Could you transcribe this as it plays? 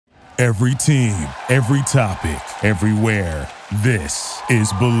Every team, every topic, everywhere. This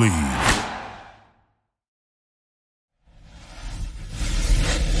is Believe.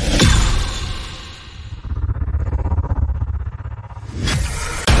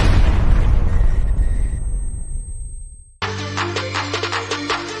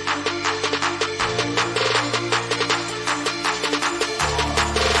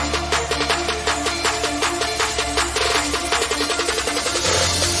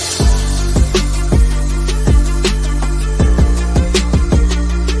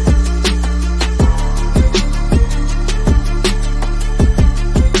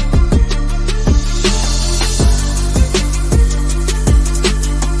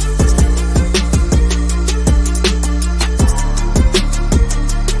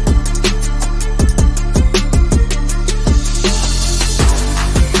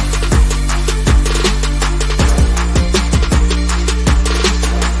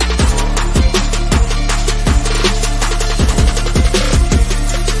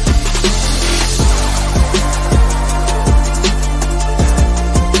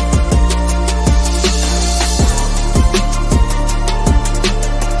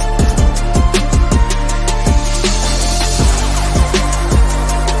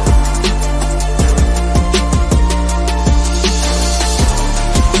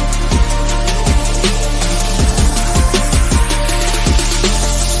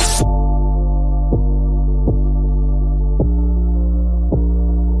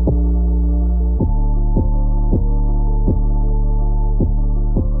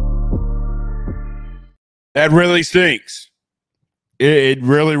 That really stinks. It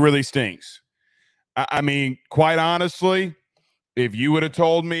really, really stinks. I mean, quite honestly, if you would have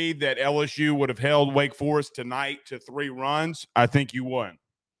told me that LSU would have held Wake Forest tonight to 3 runs, I think you won.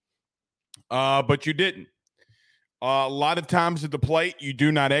 But you didn't. A lot of times at the plate, you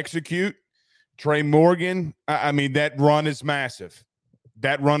do not execute. Trey Morgan, I mean, that run is massive.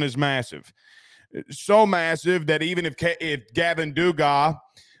 That run is massive. So massive that even if Gavin Dugas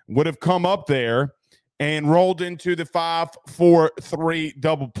would have come up there and rolled into the 5-4-3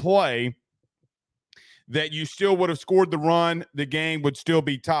 double play, that you still would have scored the run, the game would still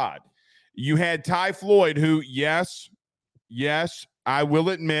be tied. You had Ty Floyd, who, yes, I will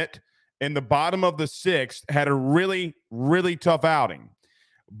admit, in the bottom of the 6th, had a really, really tough outing.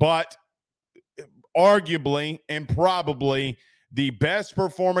 But arguably and probably the best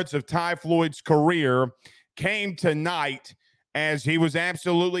performance of Ty Floyd's career came tonight as he was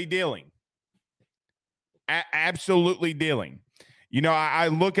absolutely dealing. Absolutely dealing. You know, I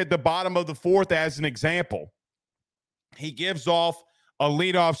look at the bottom of the 4th as an example. He gives off a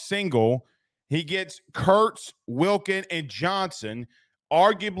leadoff single. He gets Kurtz, Wilkin, and Johnson,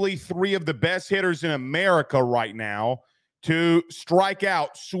 arguably 3 of the best hitters in America right now, to strike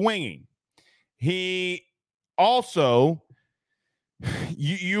out swinging. He also,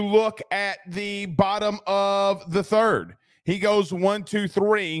 you look at the bottom of the 3rd. He goes 1, 2,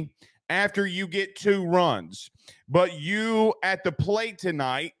 3 after you get 2 runs. But you at the plate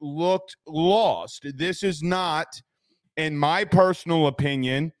tonight looked lost. This is not, in my personal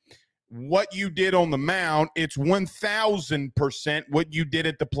opinion, what you did on the mound. It's 1,000% what you did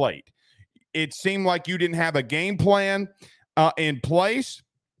at the plate. It seemed like you didn't have a game plan in place.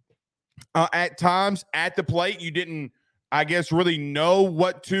 At times at the plate, you didn't, I guess, really know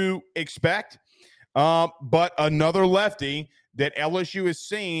what to expect. But another lefty that LSU has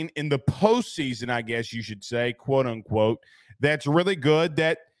seen in the postseason, I guess you should say, quote unquote, that's really good,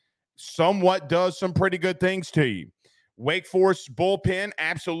 that somewhat does some pretty good things to you. Wake Forest bullpen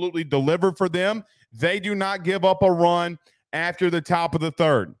absolutely delivered for them. They do not give up a run after the top of the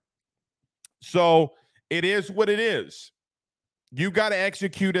 3rd. So it is what it is. You got to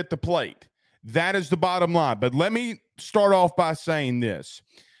execute at the plate. That is the bottom line. But let me start off by saying this.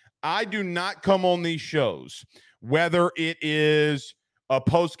 I do not come on these shows, whether it is a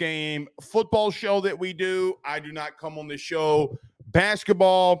post-game football show that we do. I do not come on this show,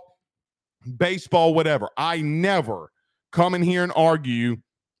 basketball, baseball, whatever. I never come in here and argue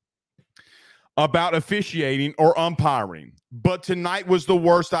about officiating or umpiring. But tonight was the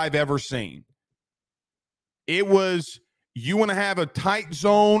worst I've ever seen. It was, you want to have a tight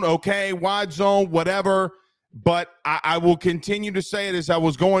zone, okay, wide zone, whatever. But I will continue to say it as I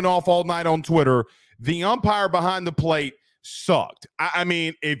was going off all night on Twitter. The umpire behind the plate sucked. I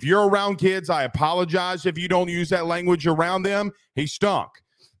mean, if you're around kids, I apologize if you don't use that language around them. He stunk.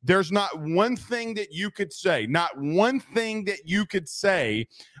 There's not one thing that you could say,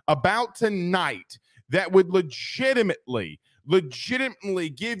 about tonight that would legitimately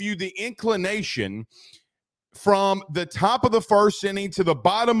give you the inclination from the top of the first inning to the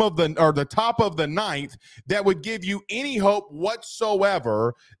bottom of the top of the ninth that would give you any hope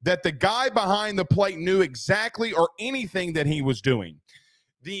whatsoever that the guy behind the plate knew exactly or anything that he was doing.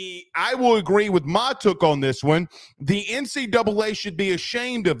 I will agree with Matuk on this one. The NCAA should be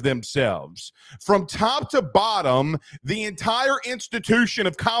ashamed of themselves. From top to bottom, the entire institution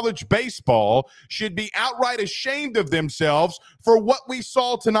of college baseball should be outright ashamed of themselves for what we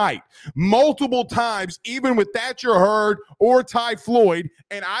saw tonight. Multiple times, even with Thatcher Hurd or Ty Floyd,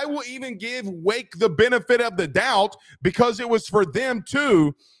 and I will even give Wake the benefit of the doubt because it was for them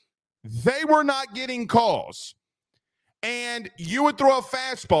too. They were not getting calls. And you would throw a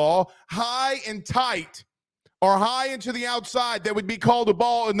fastball high and tight or high into the outside that would be called a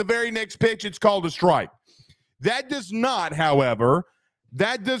ball, and the very next pitch it's called a strike. That does not, however,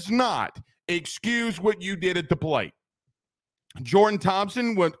 excuse what you did at the plate. Jordan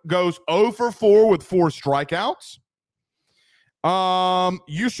Thompson goes 0 for 4 with 4 strikeouts.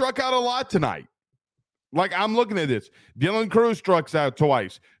 You struck out a lot tonight. Like, I'm looking at this. Dylan Cruz strikes out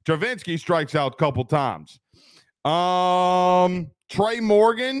twice. Travinsky strikes out a couple times. Trey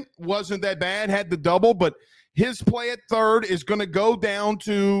Morgan wasn't that bad, had the double, but his play at third is going to go down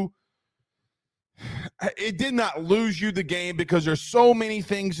to it did not lose you the game because there's so many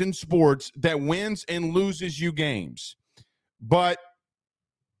things in sports that wins and loses you games. But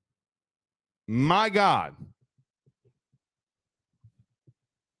my God,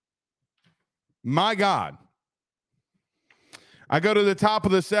 I go to the top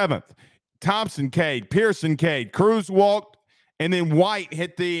of the 7th. Thompson Cade, Pearson Cade, Cruz walked, and then White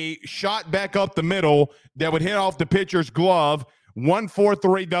hit the shot back up the middle that would hit off the pitcher's glove.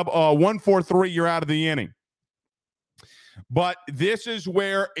 1-4-3, you're out of the inning. But this is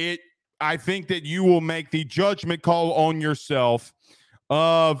where I think that you will make the judgment call on yourself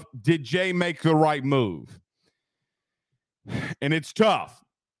of, did Jay make the right move? And it's tough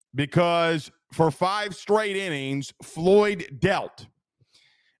because for 5 straight innings, Floyd dealt.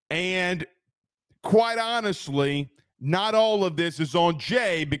 And quite honestly, not all of this is on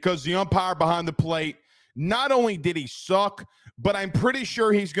Jay because the umpire behind the plate, not only did he suck, but I'm pretty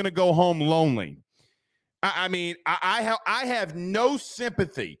sure he's going to go home lonely. I have no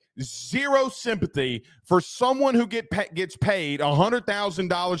sympathy, zero sympathy for someone who gets paid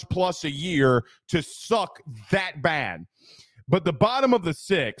 $100,000 plus a year to suck that bad. But the bottom of the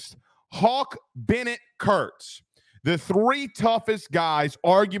 6th, Hawk, Bennett, Kurtz, the 3 toughest guys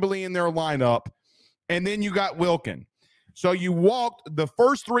arguably in their lineup, and then you got Wilkin. So you walked the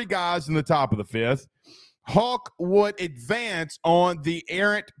first 3 guys in the top of the 5th. Hawk would advance on the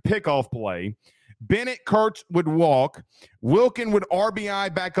errant pickoff play. Bennett, Kurtz would walk. Wilkin would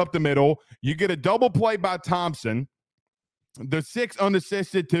RBI back up the middle. You get a double play by Thompson. The 6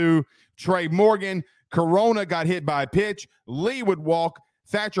 unassisted to Trey Morgan. Corona got hit by a pitch. Lee would walk.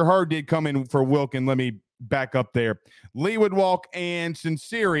 Thatcher Hurd did come in for Wilkin. Let me back up there. Lee would walk, and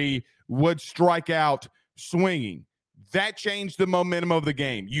Sinceri would strike out swinging. That changed the momentum of the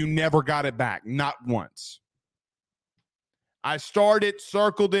game. You never got it back, not once. I started,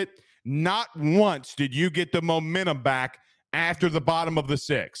 circled it. Not once did you get the momentum back after the bottom of the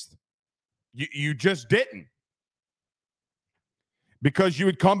 6th. You just didn't. Because you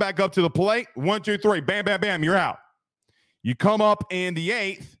would come back up to the plate, 1, 2, 3, bam, bam, bam, you're out. You come up in the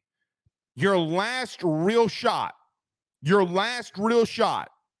 8th, your last real shot. You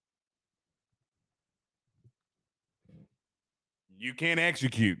can't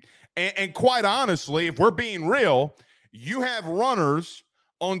execute. And quite honestly, if we're being real, you have runners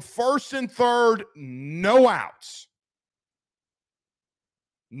on first and third, no outs.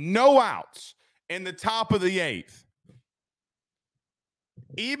 No outs in the top of the 8th.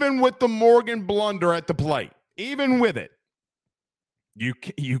 Even with the Morgan blunder at the plate, even with it,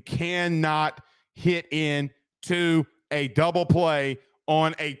 you cannot hit into a double play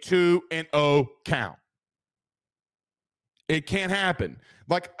on a 2-0 count. It can't happen.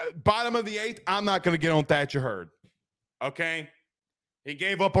 Like, bottom of the 8th, I'm not going to get on Thatcher Hurd. Okay? He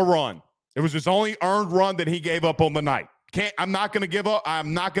gave up a run. It was his only earned run that he gave up on the night. I'm not going to give up.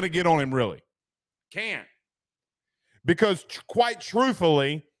 I'm not going to get on him, really. Can't. Because quite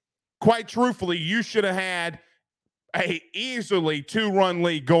truthfully, you should have had a easily 2-run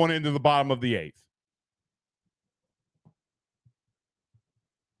lead going into the bottom of the 8th.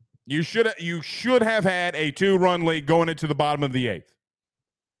 You should have had a 2-run lead going into the bottom of the 8th.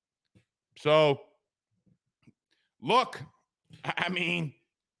 So, look, I mean,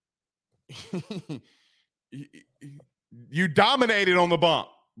 you dominated on the bump,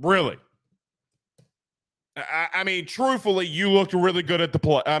 really. I mean, truthfully, you looked really good at the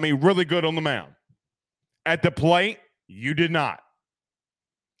play. I mean, really good on the mound. At the plate, you did not.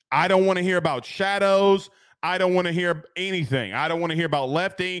 I don't want to hear about shadows. I don't want to hear anything. I don't want to hear about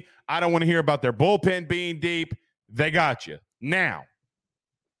lefty. I don't want to hear about their bullpen being deep. They got you. Now,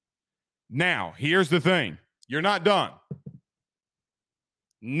 here's the thing. You're not done.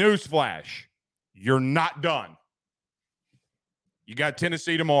 Newsflash. You're not done. You got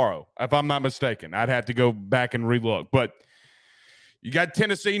Tennessee tomorrow, if I'm not mistaken. I'd have to go back and relook. But you got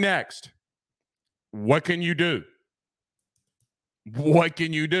Tennessee next. What can you do? What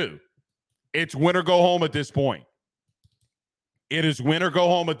can you do? It's win or go home at this point. It is win or go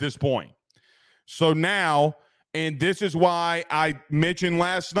home at this point. So now, and this is why I mentioned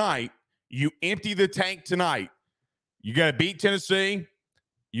last night, you empty the tank tonight. You got to beat Tennessee.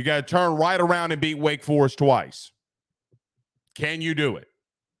 You got to turn right around and beat Wake Forest twice. Can you do it?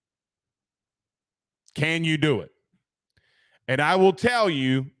 Can you do it? And I will tell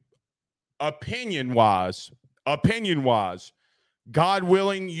you, opinion-wise, God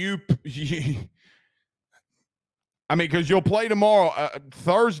willing, I mean, because you'll play tomorrow.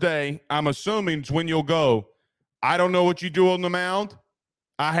 Thursday, I'm assuming, is when you'll go. I don't know what you do on the mound.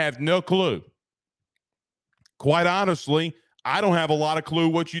 I have no clue. Quite honestly, I don't have a lot of clue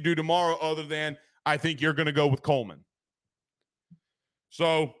what you do tomorrow other than I think you're going to go with Coleman.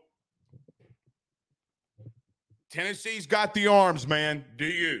 So, Tennessee's got the arms, man. Do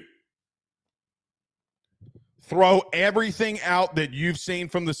you? Throw everything out that you've seen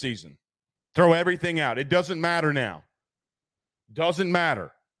from the season. Throw everything out. It doesn't matter now. Doesn't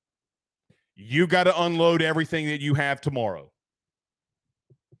matter. You got to unload everything that you have tomorrow.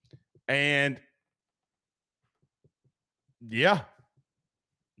 And, yeah,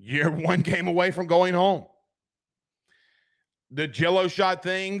 you're one game away from going home. The Jello shot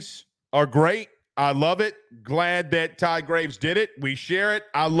things are great. I love it. Glad that Ty Graves did it. We share it.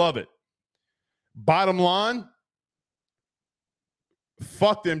 I love it. Bottom line,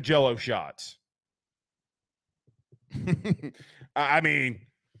 fuck them Jello shots. I mean,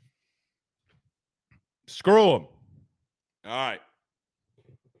 screw them. All right.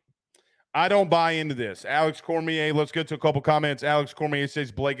 I don't buy into this. Alex Cormier, let's get to a couple comments. Alex Cormier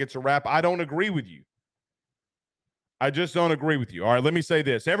says Blake gets a wrap. I don't agree with you. I just don't agree with you. All right, let me say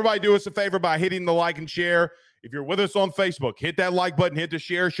this. Everybody do us a favor by hitting the like and share. If you're with us on Facebook, hit that like button, hit the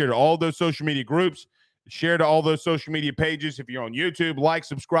share to all those social media groups, share to all those social media pages. If you're on YouTube, like,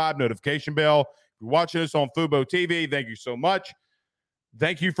 subscribe, notification bell. If you're watching us on Fubo TV, thank you so much.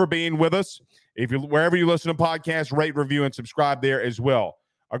 Thank you for being with us. If you're wherever you listen to podcasts, rate, review, and subscribe there as well.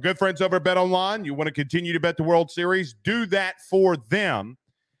 Our good friends over at BetOnline, you want to continue to bet the World Series, do that for them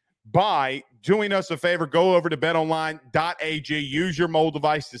by doing us a favor. Go over to betonline.ag. Use your mobile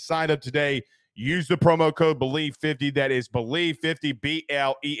device to sign up today. Use the promo code BELIEVE50. That is BELIEVE50,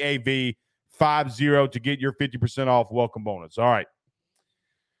 BLEAV 50 to get your 50% off welcome bonus. All right.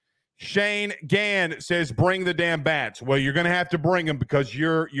 Shane Gann says, bring the damn bats. Well, you're going to have to bring them because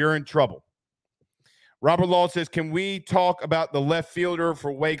you're in trouble. Robert Law says, can we talk about the left fielder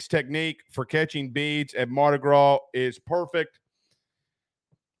for Wake's technique for catching beads at Mardi Gras is perfect.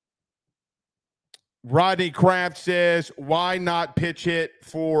 Rodney Kraft says, why not pitch hit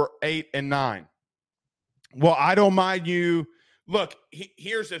for 8 and 9? Well, I don't mind you. Look,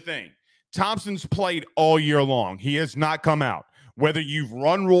 here's the thing. Thompson's played all year long. He has not come out. Whether you've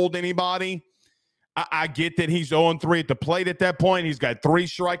run-ruled anybody, I get that he's 0-3 at the plate at that point. He's got 3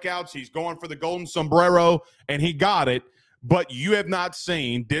 strikeouts. He's going for the golden sombrero, and he got it. But you have not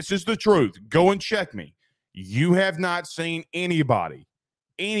seen, this is the truth. Go and check me. You have not seen anybody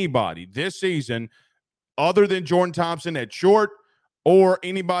this season other than Jordan Thompson at short or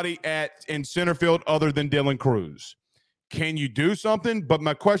anybody in center field other than Dylan Cruz. Can you do something? But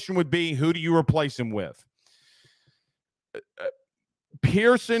my question would be, who do you replace him with?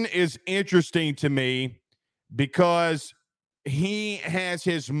 Pearson is interesting to me because he has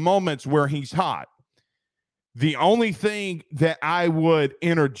his moments where he's hot. The only thing that I would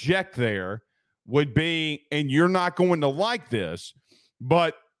interject there would be, and you're not going to like this,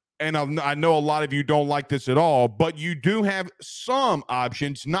 but, and I know a lot of you don't like this at all, but you do have some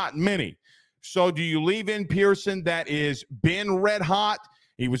options, not many. So do you leave in Pearson that is been red hot?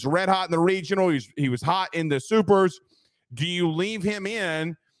 He was red hot in the regional. He was hot in the supers. Do you leave him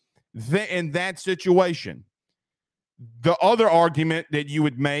in that situation? The other argument that you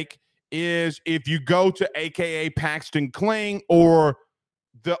would make is if you go to AKA Paxton Kling, or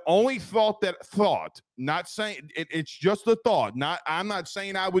the only not saying it's just a thought. I'm not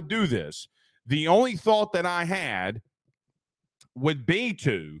saying I would do this. The only thought that I had would be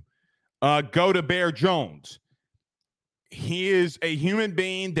to go to Bear Jones. He is a human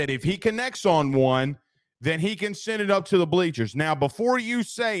being that if he connects on one, then he can send it up to the bleachers. Now, before you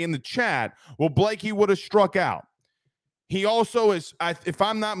say in the chat, well, Blakey would have struck out. He also is, if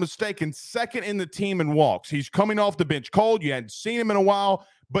I'm not mistaken, second in the team in walks. He's coming off the bench cold. You hadn't seen him in a while,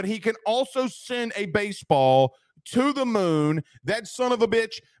 but he can also send a baseball to the moon. That son of a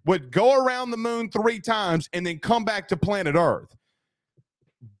bitch would go around the moon 3 times and then come back to planet Earth.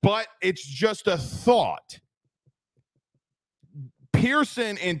 But it's just a thought.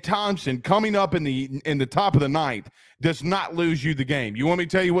 Pearson and Thompson coming up in the top of the ninth does not lose you the game. You want me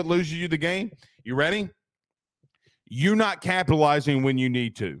to tell you what loses you the game? You ready? You not capitalizing when you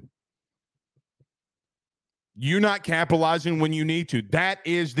need to. You not capitalizing when you need to. That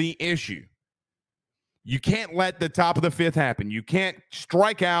is the issue. You can't let the top of the 5th happen. You can't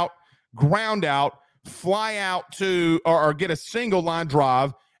strike out, ground out, fly out to or get a single line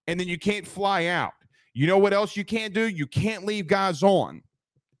drive, and then you can't fly out. You know what else you can't do? You can't leave guys on.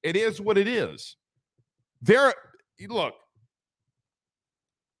 It is what it is. Look,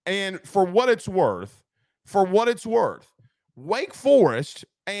 and for what it's worth, Wake Forest,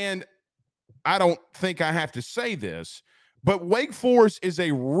 and I don't think I have to say this, but Wake Forest is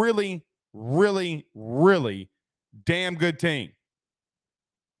a really, really, really damn good team.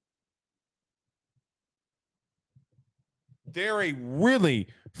 They're a really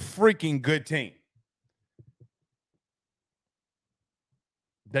freaking good team.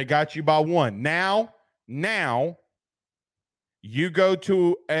 They got you by 1. Now you go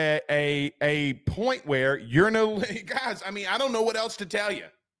to a point where you're in a guys. I mean, I don't know what else to tell you.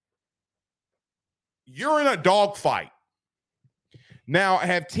 You're in a dogfight. Now,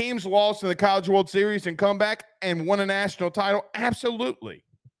 have teams lost in the College World Series and come back and won a national title? Absolutely.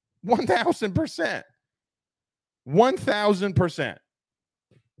 1,000%. 1,000%.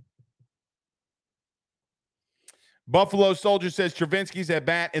 Buffalo Soldier says Travinski's at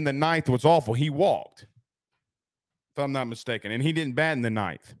bat in the 9th was awful. He walked, if I'm not mistaken, and he didn't bat in the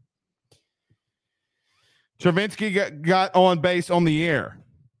 9th. Travinski got on base on the air.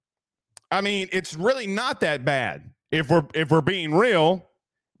 I mean, it's really not that bad if we're being real,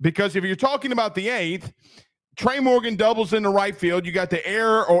 because if you're talking about the 8th, Trey Morgan doubles in the right field. You got the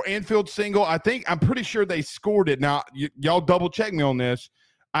air or infield single. I'm pretty sure they scored it. Now, y'all double check me on this.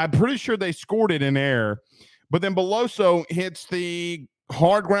 I'm pretty sure they scored it in air. But then Beloso hits the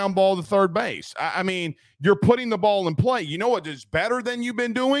hard ground ball to third base. I mean, you're putting the ball in play. You know what is better than you've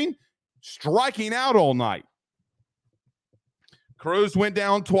been doing? Striking out all night. Cruz went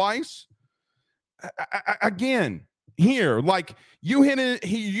down twice. Again, here, like you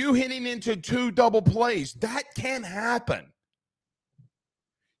hitting into 2 double plays. That can't happen.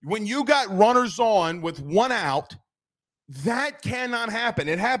 When you got runners on with 1 out, that cannot happen.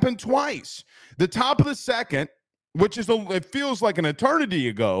 It happened twice. The top of the 2nd, which is it feels like an eternity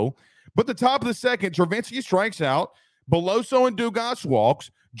ago, but the top of the 2nd, Travinski strikes out. Beloso and Dugas walks.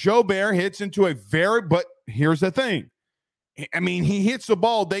 Joe Bear hits into but here's the thing. I mean, he hits the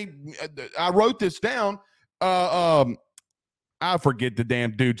ball. I wrote this down. I forget the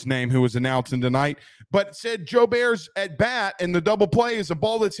damn dude's name who was announcing tonight, but it said Joe Bear's at bat, and the double play is a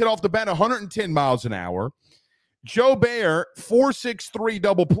ball that's hit off the bat 110 miles an hour. Joe Bear, 4.63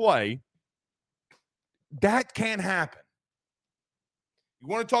 double play. That can't happen. You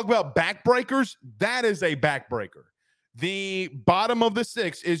want to talk about backbreakers? That is a backbreaker. The bottom of the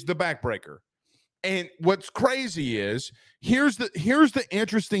 6 is the backbreaker. And what's crazy is, here's the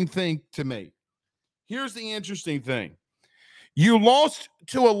interesting thing to me. Here's the interesting thing. You lost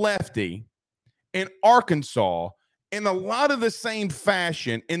to a lefty in Arkansas in a lot of the same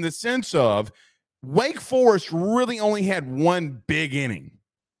fashion, in the sense of Wake Forest really only had 1 big inning.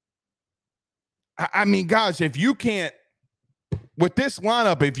 I mean, guys, if you can't, with this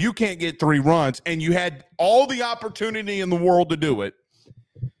lineup, if you can't get 3 runs and you had all the opportunity in the world to do it,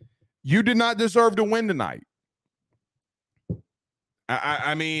 you did not deserve to win tonight.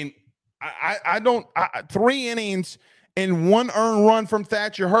 I mean, I don't. 3 innings and 1 earned run from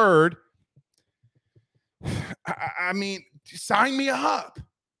Thatcher Hurd. I mean, sign me up.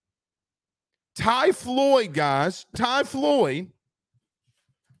 Ty Floyd, guys. Ty Floyd.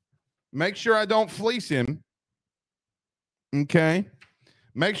 Make sure I don't fleece him. Okay.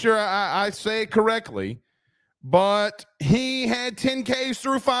 Make sure I say it correctly. But he had 10 Ks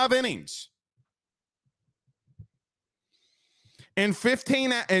through 5 innings. And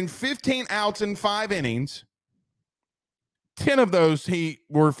 15 outs in 5 innings. 10 of those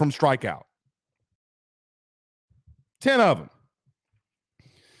were from strikeout. 10 of them.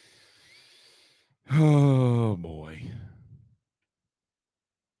 Oh, boy.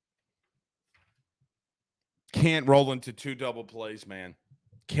 Can't roll into 2 double plays, man.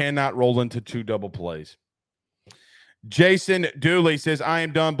 Cannot roll into 2 double plays. Jason Dooley says, I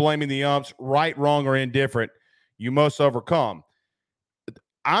am done blaming the umps, right, wrong, or indifferent. You must overcome.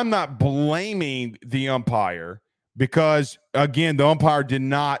 I'm not blaming the umpire because, again, the umpire did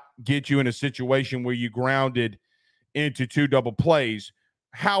not get you in a situation where you grounded into 2 double plays.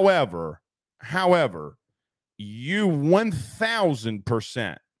 However, you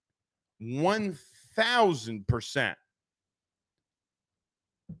 1,000%, 1,000%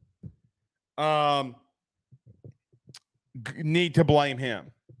 need to blame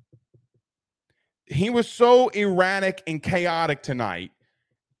him. He was so erratic and chaotic tonight.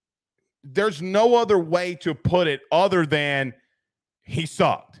 There's no other way to put it other than he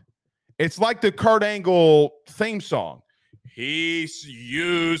sucked. It's like the Kurt Angle theme song.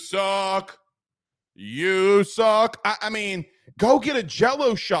 You suck. You suck. I mean, go get a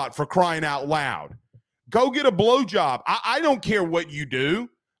Jell-O shot for crying out loud. Go get a blowjob. I don't care what you do.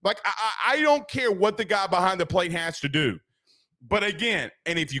 Like, I don't care what the guy behind the plate has to do. But again,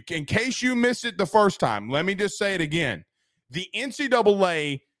 and if you, in case you missed it the first time, let me just say it again. The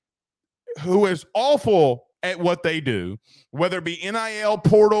NCAA, who is awful at what they do, whether it be NIL,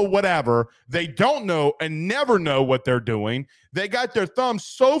 portal, whatever, they don't know and never know what they're doing. They got their thumbs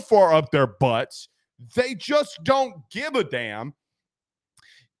so far up their butts, they just don't give a damn.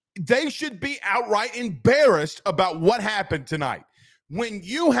 They should be outright embarrassed about what happened tonight. When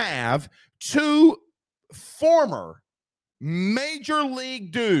you have 2 former major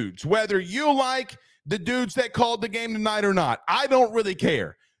league dudes, whether you like the dudes that called the game tonight or not, I don't really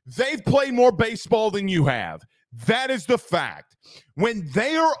care. They've played more baseball than you have. That is the fact. When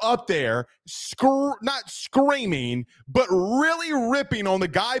they are up there, not screaming, but really ripping on the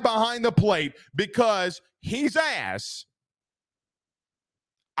guy behind the plate because he's ass,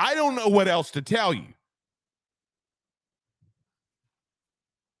 I don't know what else to tell you.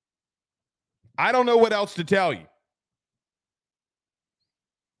 I don't know what else to tell you.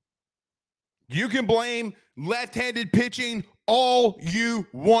 You can blame left-handed pitching all you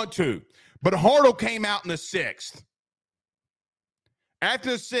want to, but Hartle came out in the 6th.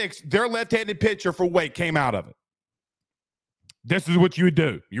 After the 6th, their left-handed pitcher for Wake came out of it. This is what you would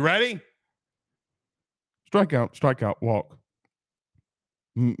do. You ready? Strikeout, walk.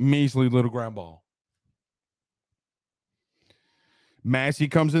 Measly little ground ball. Massey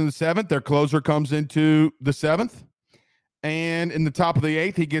comes in the 7th. Their closer comes into the 7th. And in the top of the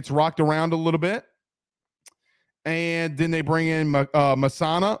 8th, he gets rocked around a little bit. And then they bring in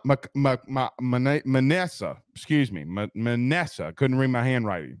Manessa. Manessa. Couldn't read my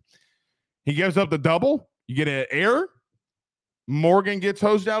handwriting. He gives up the double. You get an error. Morgan gets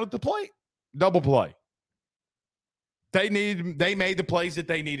hosed out at the plate. Double play. They made the plays that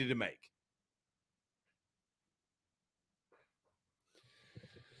they needed to make.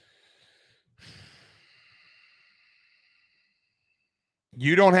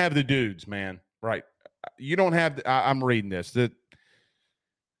 You don't have the dudes, man. Right. You don't have I'm reading this.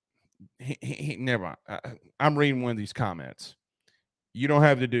 Never mind. I'm reading one of these comments. You don't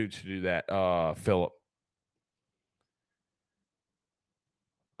have the dudes to do that, Philip.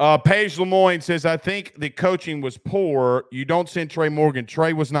 Paige Lemoyne says, I think the coaching was poor. You don't send Trey Morgan.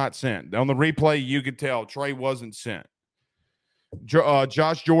 Trey was not sent. On the replay, you could tell Trey wasn't sent.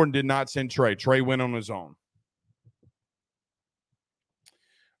 Josh Jordan did not send Trey. Trey went on his own.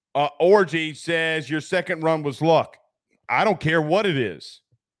 Orgy says, your second run was luck. I don't care what it is.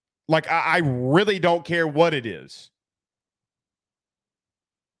 Like, I really don't care what it is.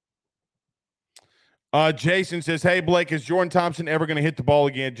 Jason says, hey, Blake, is Jordan Thompson ever going to hit the ball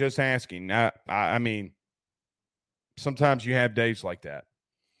again? Just asking. I mean, sometimes you have days like that.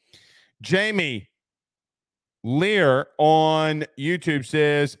 Jamie Lear on YouTube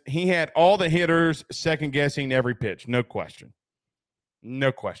says he had all the hitters second-guessing every pitch. No question.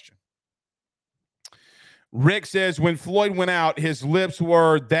 No question. Rick says when Floyd went out, his lips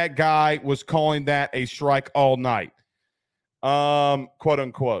were, that guy was calling that a strike all night. Quote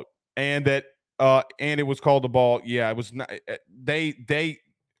unquote. And that and it was called the ball. Yeah, it was not. They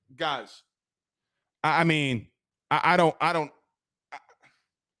guys. I mean, I don't.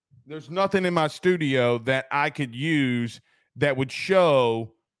 There's nothing in my studio that I could use that would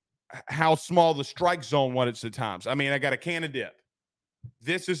show how small the strike zone was at times. I mean, I got a can of dip.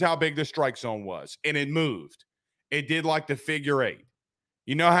 This is how big the strike zone was, and it moved. It did like the figure 8.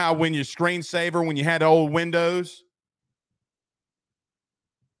 You know how when your screensaver, when you had old Windows?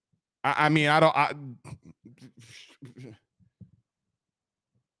 I mean,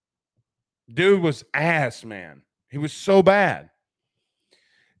 dude was ass, man. He was so bad.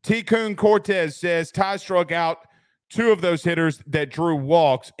 T. Coon Cortez says Ty struck out 2 of those hitters that drew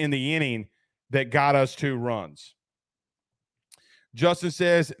walks in the inning that got us 2 runs. Justin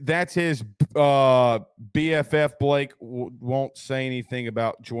says that's his BFF. Blake won't say anything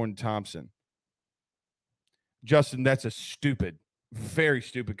about Jordan Thompson. Justin, that's a stupid, very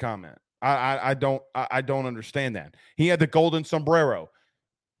stupid comment. I don't understand that. He had the golden sombrero.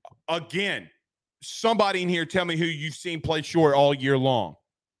 Again, somebody in here tell me who you've seen play short all year long.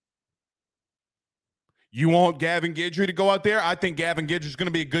 You want Gavin Guidry to go out there? I think Gavin Guidry is going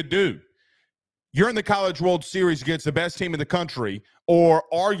to be a good dude. You're in the College World Series against the best team in the country, or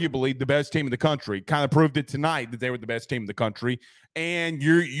arguably the best team in the country. Kind of proved it tonight that they were the best team in the country. And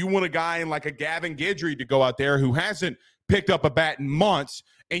you want a guy in like a Gavin Guidry to go out there who hasn't picked up a bat in months,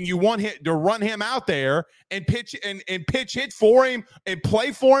 and you want him to run him out there and pitch and pitch hit for him and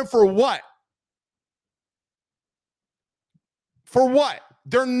play for him for what? For what?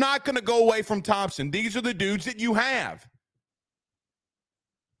 They're not going to go away from Thompson. These are the dudes that you have.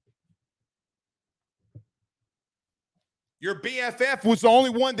 Your BFF was the only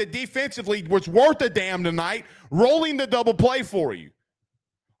one that defensively was worth a damn tonight, rolling the double play for you.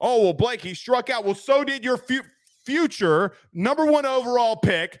 Oh, well, Blake, he struck out. Well, so did your future number 1 overall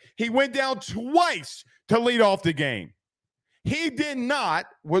pick. He went down twice to lead off the game. He did not,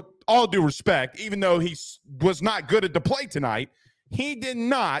 with all due respect, even though he was not good at the plate tonight, he did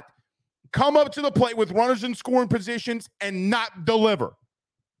not come up to the plate with runners in scoring positions and not deliver.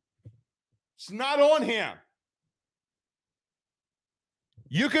 It's not on him.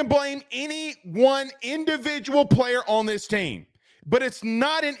 You can blame any one individual player on this team, but it's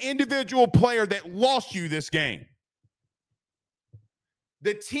not an individual player that lost you this game.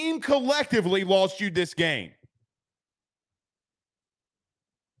 The team collectively lost you this game.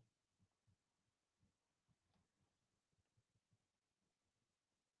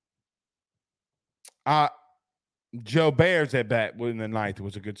 Joe Bears at bat in the ninth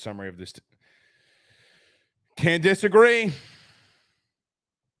was a good summary of this. Can't disagree.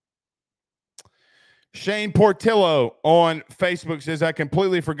 Shane Portillo on Facebook says, I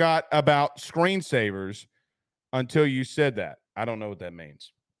completely forgot about screensavers until you said that. I don't know what that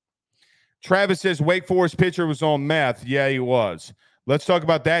means. Travis says, Wake Forest pitcher was on meth. Yeah, he was. Let's talk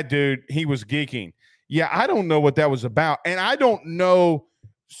about that dude. He was geeking. Yeah, I don't know what that was about. And I don't know.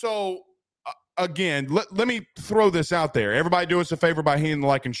 So, again, let me throw this out there. Everybody do us a favor by hitting the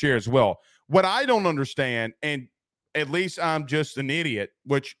like and share as well. What I don't understand, and at least I'm just an idiot,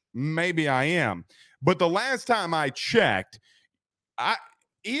 which maybe I am, but the last time I checked,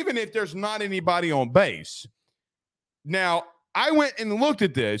 even if there's not anybody on base, now I went and looked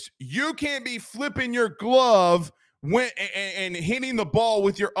at this. You can't be flipping your glove and hitting the ball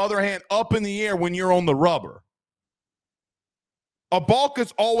with your other hand up in the air when you're on the rubber. A balk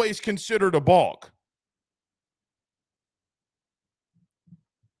is always considered a balk.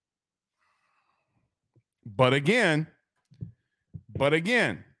 But again,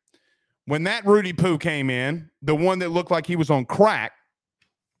 when that Rudy Poo came in, the one that looked like he was on crack,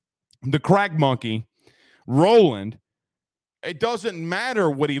 the crack monkey, Roland, it doesn't matter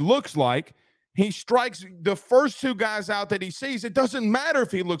what he looks like. He strikes the first 2 guys out that he sees. It doesn't matter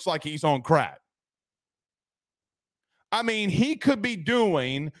if he looks like he's on crack. I mean, he could be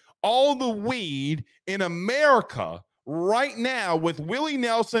doing all the weed in America right now with Willie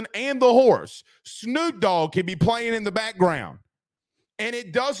Nelson and the horse. Snoop Dogg could be playing in the background. And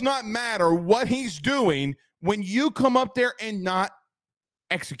it does not matter what he's doing when you come up there and not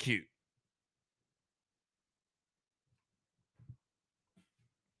execute.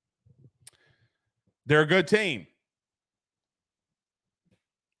 They're a good team.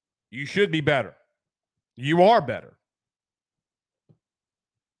 You should be better. You are better.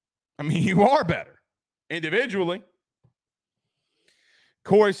 I mean, you are better individually.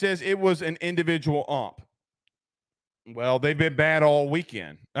 Corey says it was an individual ump. Well, they've been bad all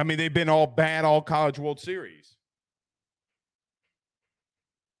weekend. I mean, they've been all bad all College World Series.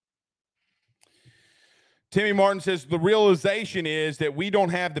 Timmy Martin says the realization is that we don't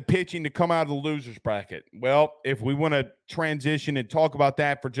have the pitching to come out of the losers bracket. Well, if we want to transition and talk about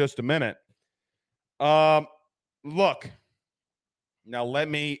that for just a minute. Look. Now let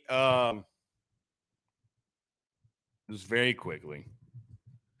me just very quickly.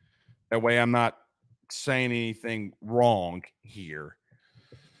 That way I'm not saying anything wrong here.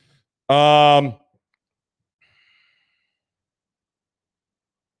 Let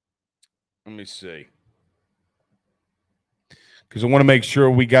me see. Because I want to make sure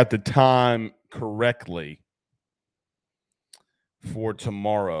we got the time correctly for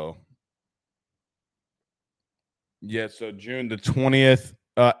tomorrow. Yeah, so June the 20th,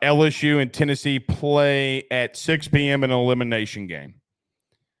 LSU and Tennessee play at 6 p.m. in an elimination game.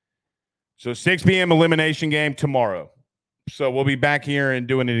 So 6 p.m. elimination game tomorrow. So we'll be back here and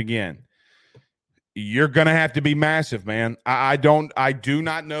doing it again. You're gonna have to be massive, man. I do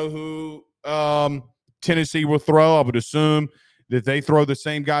not know who Tennessee will throw. I would assume that they throw the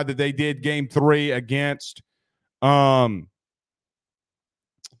same guy that they did game 3 against Southern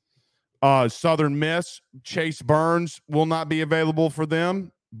Miss. Chase Burns will not be available for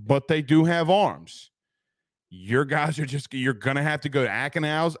them, but they do have arms. Your guys are you're gonna have to go to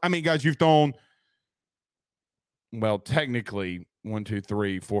Ackenhouse. I mean, guys, you've thrown, well, technically 1, 2,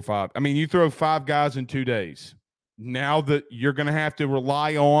 3, 4, 5. I mean, you throw 5 guys in 2 days. Now that you're going to have to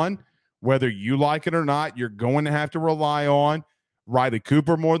rely on, whether you like it or not, you're going to have to rely on Riley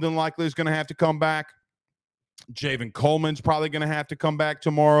Cooper. More than likely is going to have to come back. Javen Coleman's probably going to have to come back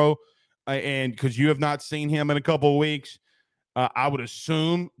tomorrow, and because you have not seen him in a couple of weeks, I would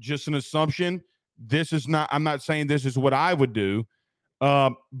assume, just an assumption, this is not. I'm not saying this is what I would do,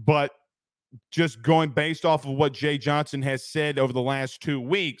 but just going based off of what Jay Johnson has said over the last 2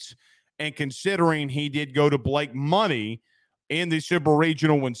 weeks, and considering he did go to Blake Money in the Super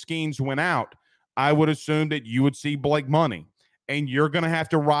Regional when Skeens went out, I would assume that you would see Blake Money, and you're going to have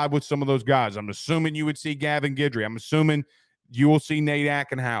to ride with some of those guys. I'm assuming you would see Gavin Guidry. I'm assuming you will see Nate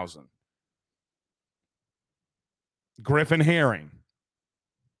Ackenhausen, Griffin Herring.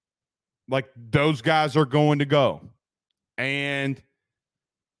 Like, those guys are going to go. And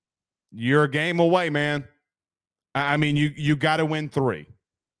you're a game away, man. I mean, you got to win 3.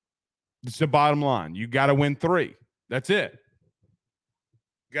 It's the bottom line. You got to win 3. That's it.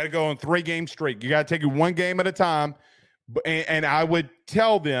 You got to go on 3-game streak. You got to take it one game at a time. And I would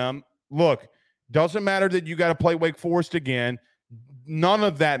tell them, look, doesn't matter that you got to play Wake Forest again. None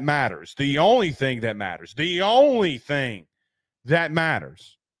of that matters. The only thing that matters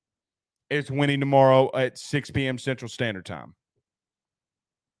is winning tomorrow at 6 p.m. Central Standard Time.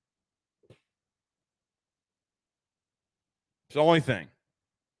 It's the only thing.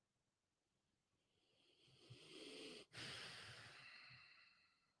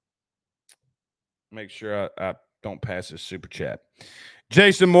 Make sure I don't pass this super chat.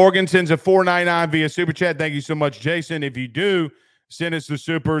 Jason Morgan sends a $4.99 via super chat. Thank you so much, Jason. If you do send us the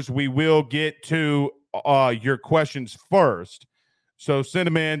supers, we will get to your questions first. So send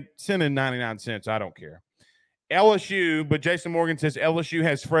them in. Send in 99 cents. I don't care. LSU, but Jason Morgan says LSU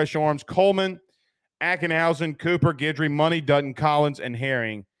has fresh arms. Coleman, Ackenhausen, Cooper, Guidry, Money, Dutton, Collins, and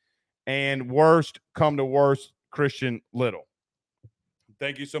Herring. And worst come to worst, Christian Little.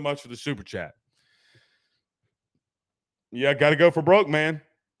 Thank you so much for the super chat. Yeah, got to go for broke, man.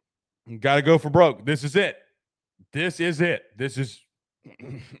 Got to go for broke. This is it. This is,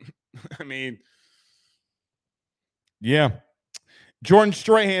 I mean, yeah. Jordan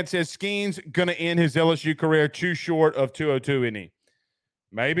Strahan says Skeens going to end his LSU career too short of 202, isn't he?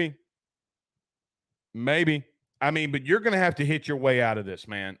 Maybe. I mean, but you're going to have to hit your way out of this,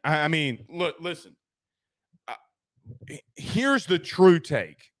 man. I mean, look, listen. Here's the true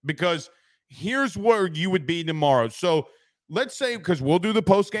take, because here's where you would be tomorrow. So let's say, because we'll do the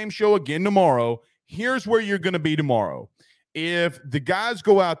post-game show again tomorrow, here's where you're going to be tomorrow. If the guys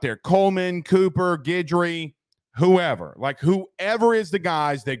go out there, Coleman, Cooper, Guidry, whoever is the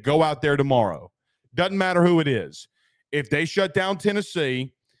guys that go out there tomorrow, doesn't matter who it is, if they shut down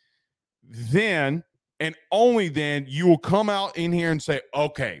Tennessee, then and only then you will come out in here and say,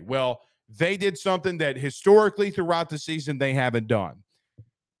 okay, well, they did something that historically throughout the season they haven't done.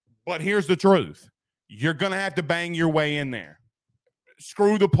 But here's the truth. You're going to have to bang your way in there.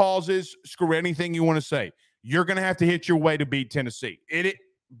 Screw the pauses. Screw anything you want to say. You're going to have to hit your way to beat Tennessee.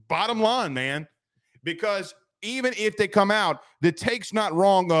 Bottom line, man, because even if they come out, the take's not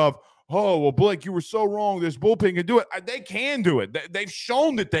wrong of, oh, well, Blake, you were so wrong. This bullpen can do it. They can do it. They've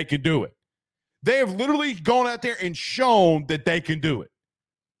shown that they can do it. They have literally gone out there and shown that they can do it.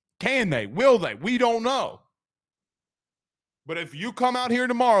 Can they? Will they? We don't know. But if you come out here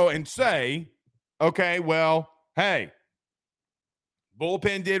tomorrow and say, okay, well, hey,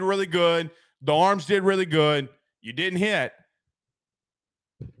 bullpen did really good. The arms did really good. You didn't hit.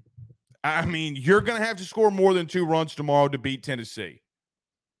 I mean, you're going to have to score more than 2 runs tomorrow to beat Tennessee.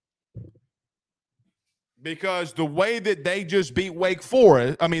 Because the way that they just beat Wake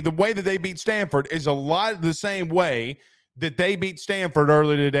Forest, the way that they beat Stanford is a lot the same way that they beat Stanford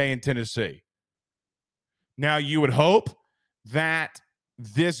earlier today in Tennessee. Now, you would hope that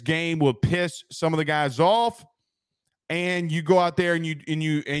this game will piss some of the guys off, and you go out there and you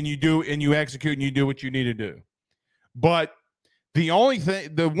execute and you do what you need to do. But the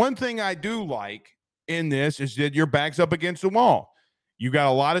one thing I do like in this is that your back's up against the wall. You got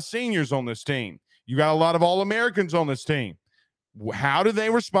a lot of seniors on this team. You got a lot of All-Americans on this team. How do they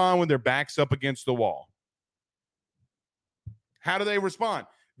respond when their back's up against the wall? How do they respond?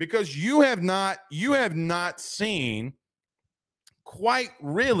 Because you have not seen, quite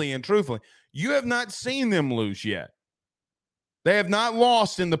really and truthfully, you have not seen them lose yet. They have not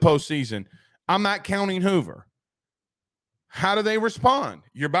lost in the postseason. I'm not counting Hoover. How do they respond?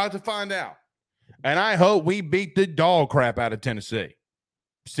 You're about to find out. And I hope we beat the dog crap out of Tennessee.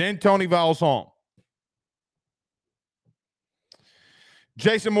 Send Tony Vowles home.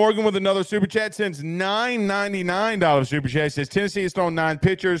 Jason Morgan with another super chat sends $9.99 super chat. Says Tennessee has thrown 9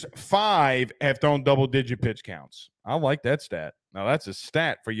 pitchers. 5 have thrown double-digit pitch counts. I like that stat. Now, that's a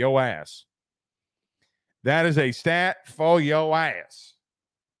stat for your ass. That is a stat for your ass.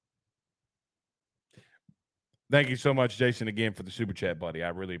 Thank you so much, Jason, again, for the super chat, buddy. I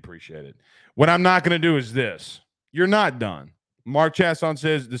really appreciate it. What I'm not going to do is this. You're not done. Mark Chasson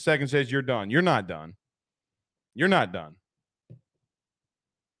says, the second says you're done. You're not done. You're not done.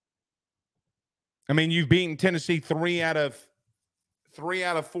 I mean, you've beaten Tennessee 3 out of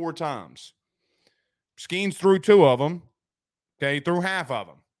 4 times. Skeens threw 2 of them. Okay, threw half of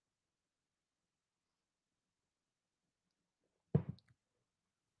them.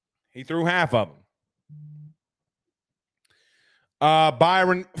 He threw half of them.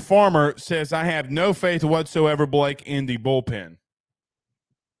 Byron Farmer says, I have no faith whatsoever, Blake, in the bullpen.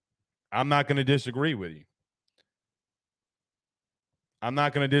 I'm not going to disagree with you. I'm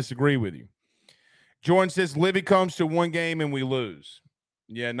not going to disagree with you. Jordan says, Livy comes to 1 game and we lose.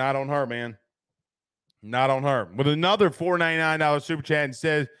 Yeah, not on her, man. Not on her. With another $4.99 super chat and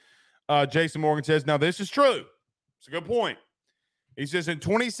says, Jason Morgan says, now this is true. It's a good point. He says in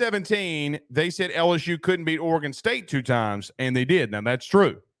 2017, they said LSU couldn't beat Oregon State 2 times, and they did. Now, that's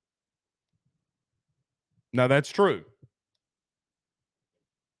true. Now, that's true.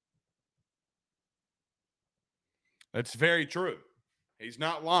 That's very true. He's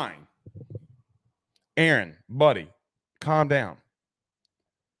not lying. Aaron, buddy, calm down.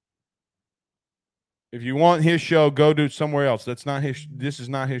 If you want his show, go do somewhere else. This is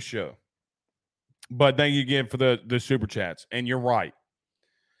not his show. But thank you again for the super chats. And you're right.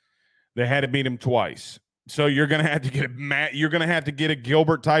 They had to beat him twice. So you're going to have to get a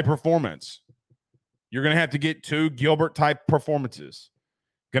Gilbert type performance. You're going to have to get 2 Gilbert type performances.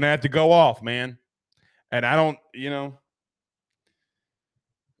 Going to have to go off, man. And I don't, you're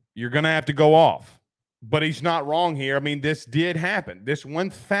going to have to go off. But he's not wrong here. I mean, this did happen. This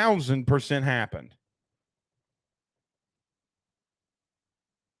 1,000% happened.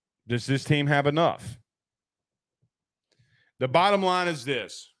 Does this team have enough? The bottom line is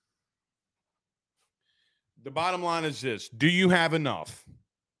this. Do you have enough?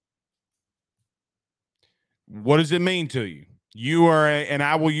 What does it mean to you? You are and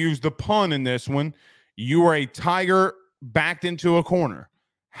I will use the pun in this one, you are a tiger backed into a corner.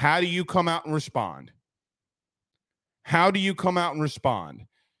 How do you come out and respond? I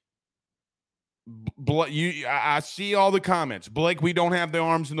see all the comments. Blake, we don't have the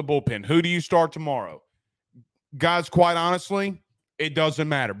arms in the bullpen. Who do you start tomorrow? Guys, quite honestly, it doesn't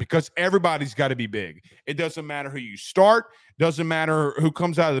matter because everybody's got to be big. It doesn't matter who you start. Doesn't matter who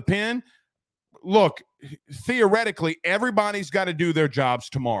comes out of the pen. Look, theoretically, everybody's got to do their jobs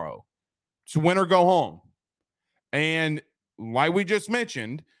tomorrow. It's win or go home. And like we just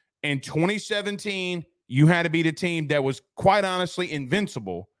mentioned, in 2017, you had to beat a team that was quite honestly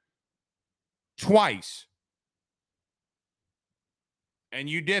invincible twice. And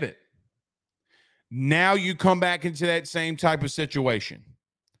you did it. Now you come back into that same type of situation.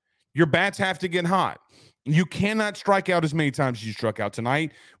 Your bats have to get hot. You cannot strike out as many times as you struck out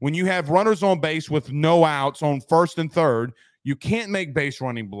tonight. When you have runners on base with no outs on first and third, you can't make base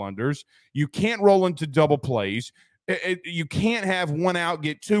running blunders. You can't roll into double plays. You can't have 1 out,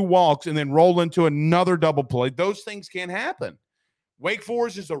 get 2 walks, and then roll into another double play. Those things can't happen. Wake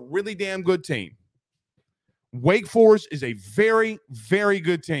Forest is a really damn good team. Wake Forest is a very, very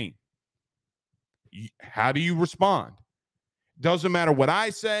good team. How do you respond? Doesn't matter what I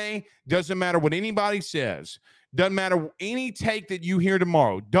say. Doesn't matter what anybody says. Doesn't matter any take that you hear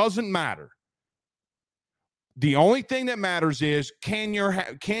tomorrow. Doesn't matter. The only thing that matters is can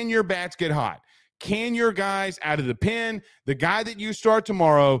your bats get hot? Can your guys out of the pen, the guy that you start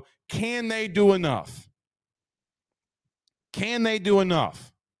tomorrow, can they do enough? Can they do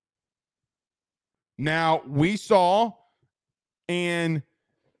enough? Now, we saw in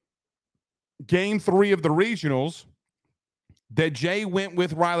Game 3 of the regionals that Jay went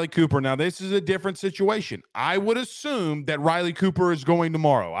with Riley Cooper. Now, this is a different situation. I would assume that Riley Cooper is going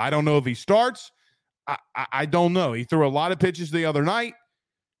tomorrow. I don't know if he starts. I don't know. He threw a lot of pitches the other night.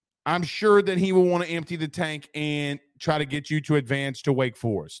 I'm sure that he will want to empty the tank and try to get you to advance to Wake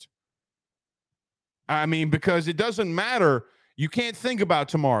Forest. I mean, because it doesn't matter. You can't think about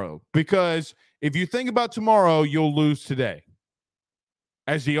tomorrow, because if you think about tomorrow, you'll lose today.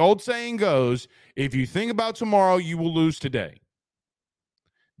 As the old saying goes, if you think about tomorrow, you will lose today.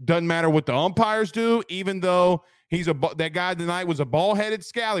 Doesn't matter what the umpires do, even though that guy tonight was a ball-headed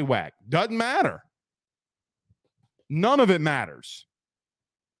scallywag. Doesn't matter. None of it matters.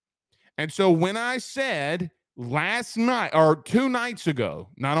 And so when I said last night, or 2 nights ago,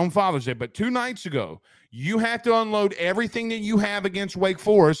 not on Father's Day, but 2 nights ago, you have to unload everything that you have against Wake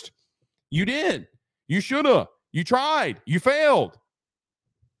Forest, you did. You should have. You tried. You failed.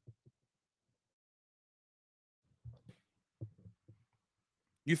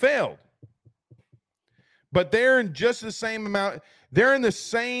 You failed. But they're in just the same amount. They're in the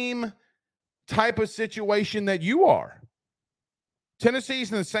same type of situation that you are.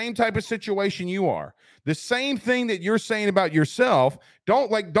 Tennessee's in the same type of situation you are. The same thing that you're saying about yourself.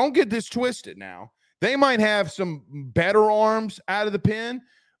 Don't get this twisted now. They might have some better arms out of the pen,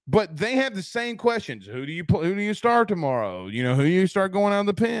 but they have the same questions. Who do you start tomorrow? Who do you start going out of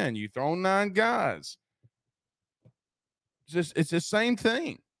the pen? You throw 9 guys. It's the same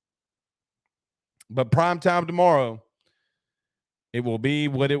thing. But prime time tomorrow, it will be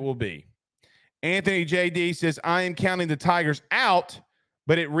what it will be. Anthony JD says, I am counting the Tigers out,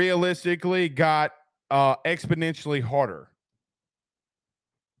 but it realistically got exponentially harder.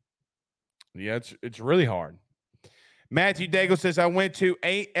 Yeah, it's really hard. Matthew Daigle says, I went to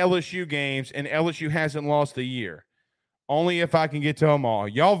 8 LSU games, and LSU hasn't lost a year. Only if I can get to them all.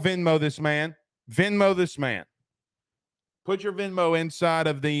 Y'all Venmo this man. Venmo this man. Put your Venmo inside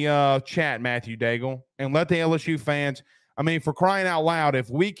of the chat, Matthew Daigle, and let the LSU fans, for crying out loud, if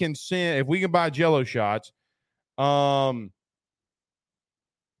we can buy Jello shots,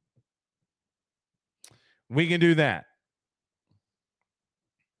 we can do that.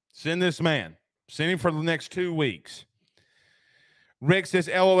 Send this man. Send him for the next 2 weeks. Rick says,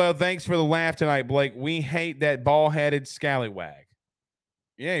 LOL, thanks for the laugh tonight, Blake. We hate that ball-headed scallywag.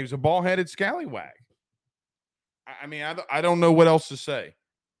 Yeah, he was a ball-headed scallywag. I don't know what else to say.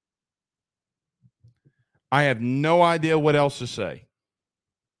 I have no idea what else to say.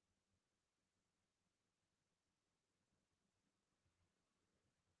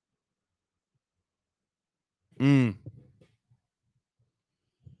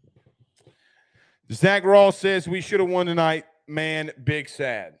 Zach Ross says we should have won tonight. Man, big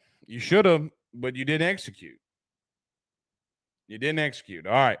sad. You should have, but you didn't execute.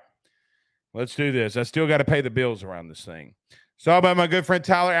 All right. Let's do this. I still got to pay the bills around this thing. So, about my good friend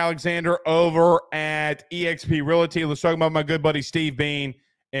Tyler Alexander over at eXp Realty. Let's talk about my good buddy Steve Bean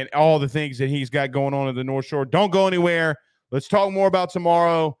and all the things that he's got going on in the North Shore. Don't go anywhere. Let's talk more about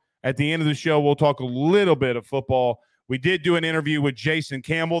tomorrow. At the end of the show, we'll talk a little bit of football. We did do an interview with Jason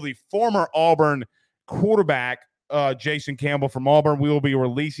Campbell, the former Auburn quarterback, Jason Campbell from Auburn. We will be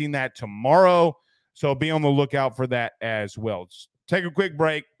releasing that tomorrow, so be on the lookout for that as well. Let's take a quick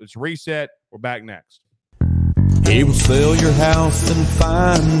break. Let's reset. We're back next. He will sell your house and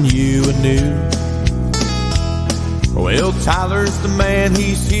find you a new. Well, Tyler's the man.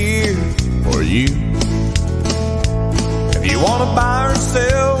 He's here for you. If you want to buy or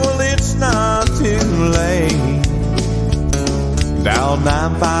sell, well, it's not too late. Dial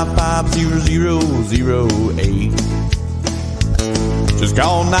 955-0008. Just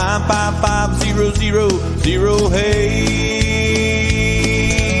call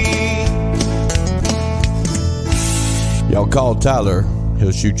 955-0008. Y'all call Tyler.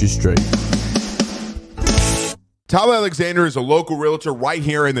 He'll shoot you straight. Tyler Alexander is a local realtor right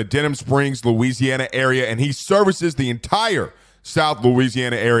here in the Denham Springs, Louisiana area, and he services the entire South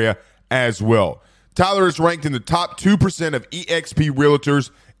Louisiana area as well. Tyler is ranked in the top 2% of eXp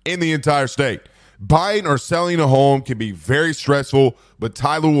realtors in the entire state. Buying or selling a home can be very stressful, but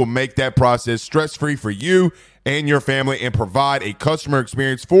Tyler will make that process stress-free for you and your family and provide a customer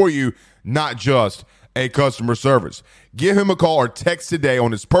experience for you, not just a customer service. Give him a call or text today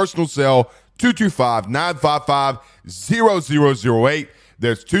on his personal cell, 225-955-0008.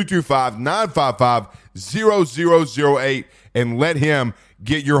 That's 225-955-0008, and let him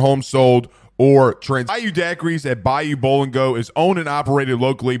get your home sold or Bayou Daiquiris at Bayou Bowl and Go is owned and operated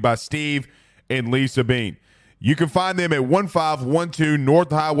locally by Steve and Lisa Bean. You can find them at 1512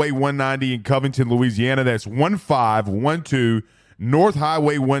 North Highway 190 in Covington, Louisiana. That's 1512 North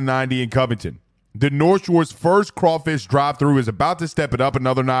Highway 190 in Covington. The North Shore's first crawfish drive-thru is about to step it up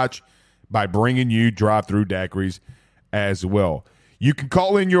another notch by bringing you drive-thru daiquiris as well. You can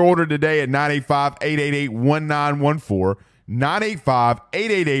call in your order today at 985-888-1914,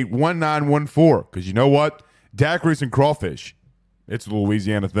 985-888-1914, because you know what? Daiquiris and crawfish, it's a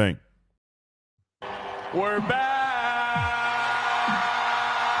Louisiana thing. We're back.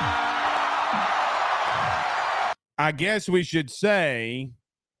 I guess we should say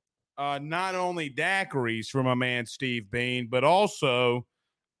not only daiquiris from my man Steve Bean, but also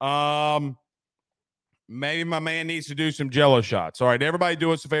maybe my man needs to do some Jello shots. All right, everybody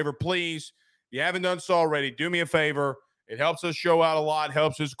do us a favor, please. If you haven't done so already, do me a favor. It helps us show out a lot,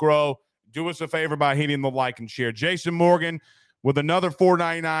 helps us grow. Do us a favor by hitting the like and share. Jason Morgan with another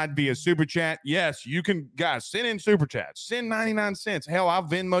 $4.99 via Super Chat. Yes, you can, guys, send in Super Chats. Send 99 cents. Hell, I'll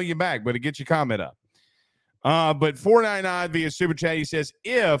Venmo you back, but it gets your comment up. But $4.99 via Super Chat, he says,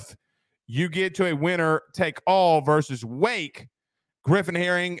 if you get to a winner take all versus Wake, Griffin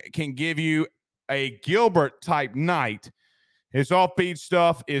Herring can give you a Gilbert type night. His off-speed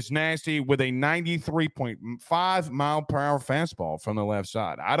stuff is nasty with a 93.5 mile per hour fastball from the left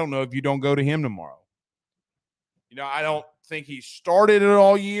side. I don't know if you don't go to him tomorrow. You know, I don't think he started it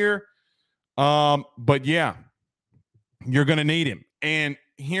all year. But yeah, you're going to need him. And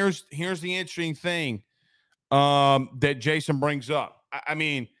here's the interesting thing that Jason brings up. I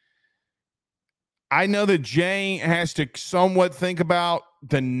mean, I know that Jay has to somewhat think about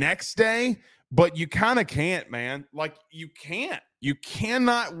the next day, but you kind of can't, man. Like, you can't. You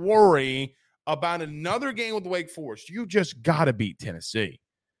cannot worry about another game with Wake Forest. You just got to beat Tennessee.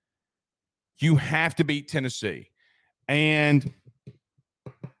 You have to beat Tennessee. And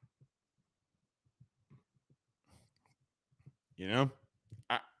you know,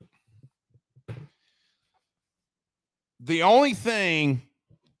 the only thing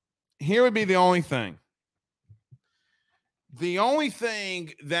here would be the only thing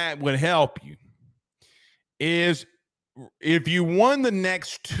that would help you is if you won the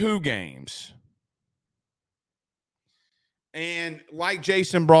next two games. And like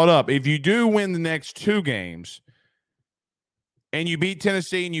Jason brought up, if you do win the next two games and you beat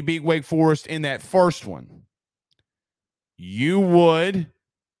Tennessee and you beat Wake Forest in that first one, you would,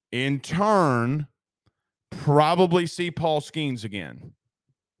 in turn, probably see Paul Skeens again.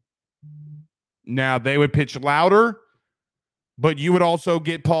 Now, they would pitch louder, but you would also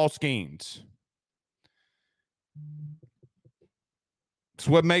get Paul Skeens. It's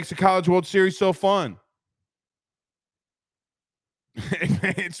what makes the College World Series so fun.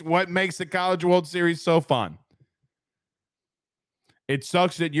 It's what makes the College World Series so fun. It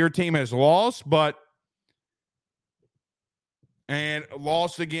sucks that your team has lost, and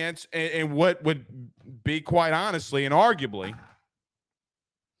lost against, and what would be quite honestly and arguably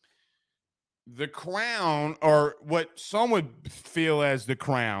the crown, or what some would feel as the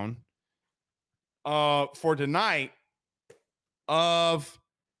crown for tonight of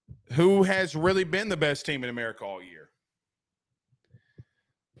who has really been the best team in America all year.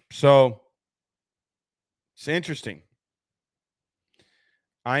 So it's interesting.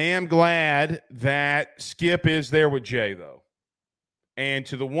 I am glad that Skip is there with Jay, though. And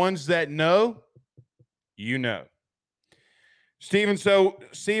to the ones that know, you know. Stephen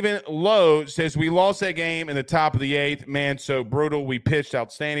Lowe says, we lost that game in the top of the eighth. Man, so brutal. We pitched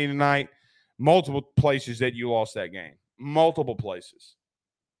outstanding tonight. Multiple places that you lost that game. Multiple places.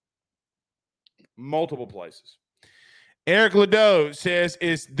 Eric Ladeau says,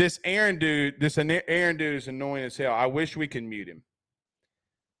 this Aaron dude is annoying as hell. I wish we could mute him.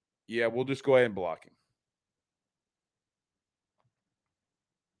 Yeah, we'll just go ahead and block him.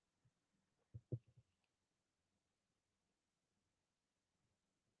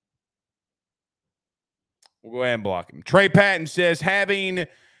 We'll go ahead and block him. Trey Patton says, having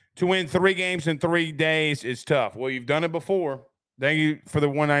to win 3 games in 3 days is tough. Well, you've done it before. Thank you for the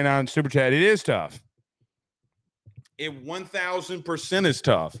 199 Super Chat. It is tough. It 1,000% is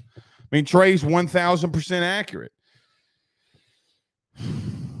tough. I mean, Trey's 1,000% accurate.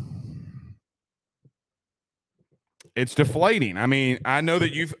 It's deflating. I mean, I know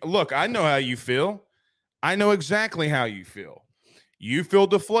that I know how you feel. I know exactly how you feel. You feel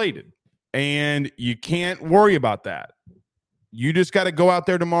deflated, and you can't worry about that. You just got to go out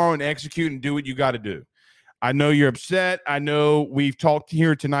there tomorrow and execute and do what you got to do. I know you're upset. I know we've talked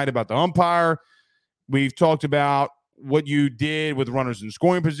here tonight about the umpire. We've talked about what you did with runners in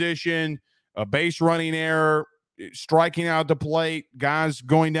scoring position, a base running error, striking out the plate, guys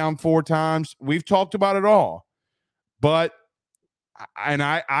going down 4 times. We've talked about it all. But, and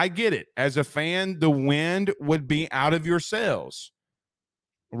I get it. As a fan, the wind would be out of your sails,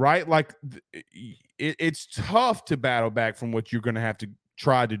 right? Like, it's tough to battle back from what you're going to have to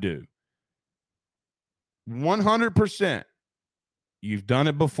try to do. 100%. You've done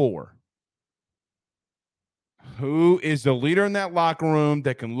it before. Who is the leader in that locker room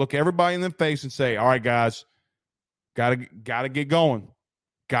that can look everybody in the face and say, all right, guys, gotta get going.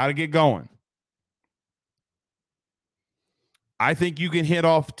 Gotta get going. I think you can hit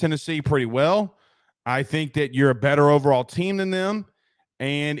off Tennessee pretty well. I think that you're a better overall team than them.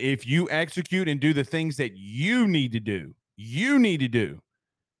 And if you execute and do the things that you need to do,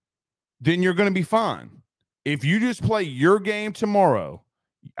 then you're going to be fine. If you just play your game tomorrow,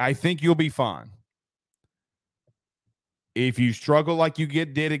 I think you'll be fine. If you struggle like you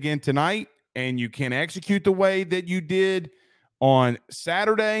did again tonight and you can't execute the way that you did on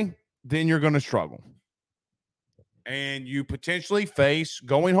Saturday, then you're going to struggle. And you potentially face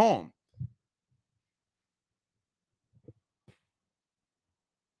going home.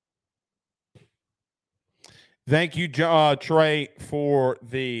 Thank you, Trey, for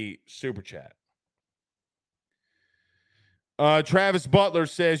the super chat. Travis Butler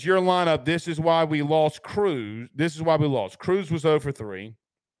says, your lineup, this is why we lost Cruz. This is why we lost. Cruz was 0 for 3.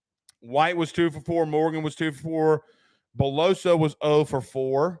 White was 2 for 4. Morgan was 2 for 4. Beloso was 0 for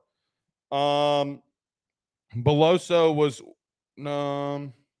 4. Beloso was,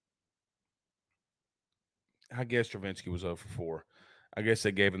 I guess Stravinsky was 0 for 4. I guess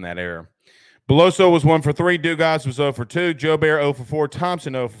they gave him that error. Beloso was 1 for 3. Dugas was 0 for 2. Joe Bear 0 for 4.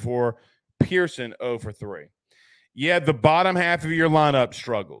 Thompson 0 for 4. Pearson 0 for 3. Yeah, the bottom half of your lineup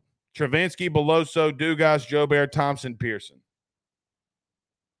struggled. Stravinsky, Beloso, Dugas, Joe Bear, Thompson, Pearson.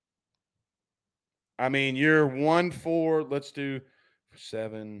 I mean, you're 1 for, let's do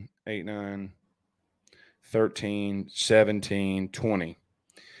 7, 8, 9, 13, 17, 20.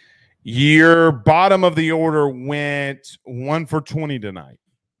 Your bottom of the order went 1 for 20 tonight.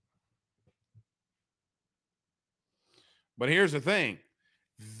 But here's the thing.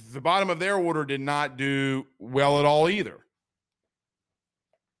 The bottom of their order did not do well at all either.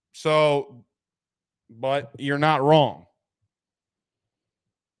 So, but you're not wrong.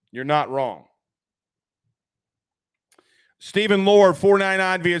 You're not wrong. Stephen Lord,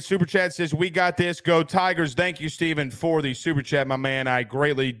 499 via Super Chat says, we got this. Go Tigers. Thank you, Stephen, for the Super Chat, my man. I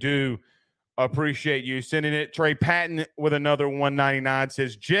greatly do appreciate you sending it. Trey Patton with another 199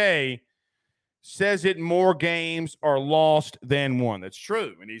 says, Jay says it more games are lost than won. That's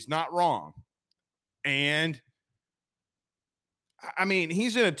true, and he's not wrong. And, I mean,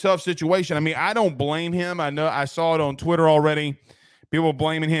 he's in a tough situation. I mean, I don't blame him. I know I saw it on Twitter already. People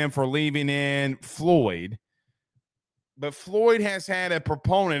blaming him for leaving in Floyd. But Floyd has had a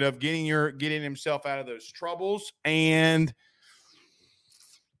proponent of getting himself out of those troubles, and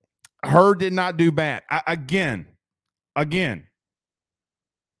Hurd did not do bad. Again,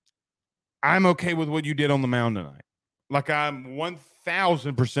 I'm okay with what you did on the mound tonight. Like, I'm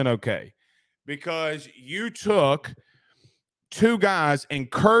 1,000% okay, because you took two guys in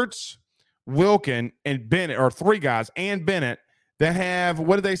Kurtz, Wilkin, and Bennett, or three guys and Bennett, that have,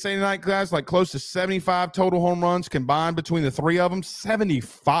 what did they say tonight, guys? Like close to 75 total home runs combined between the three of them.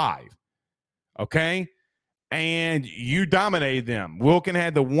 75. Okay? And you dominated them. Wilkin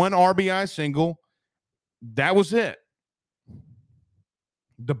had the one RBI single. That was it.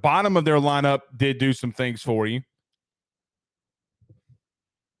 The bottom of their lineup did do some things for you.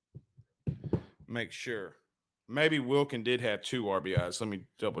 Make sure. Maybe Wilkin did have two RBIs. Let me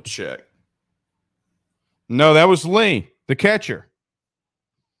double check. No, that was Lee, the catcher.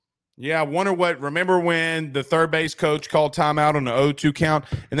 Yeah, I wonder remember when the third base coach called timeout on the 0-2 count?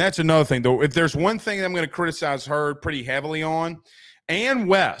 And that's another thing, though. If there's one thing that I'm going to criticize Hurd pretty heavily on, and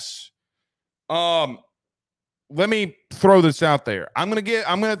Wes, let me throw this out there. I'm going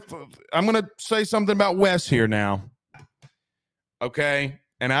to say something about Wes here now. Okay?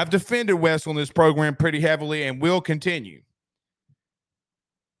 And I've defended Wes on this program pretty heavily and will continue.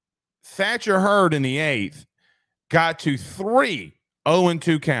 Thatcher Hurd in the 8th got to 3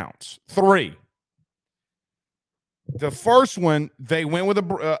 0-2 counts. 3. The first one, they went with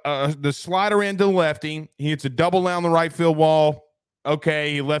the slider into lefty. He hits a double down the right field wall.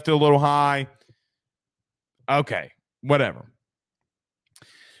 Okay, he left it a little high. Okay, whatever.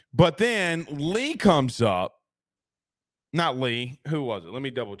 But then Lee comes up. Not Lee. Who was it? Let me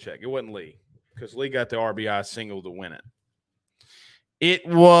double check. It wasn't Lee, because Lee got the RBI single to win it. It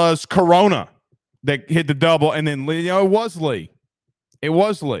was Corona that hit the double, and then Lee. It was Lee. It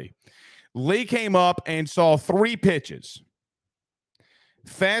was Lee. Lee came up and saw 3 pitches.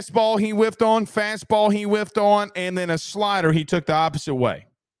 Fastball he whiffed on, and then a slider he took the opposite way.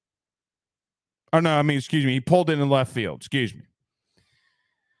 Excuse me. He pulled it in left field. Excuse me.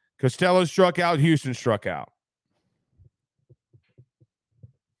 Costello struck out. Houston struck out.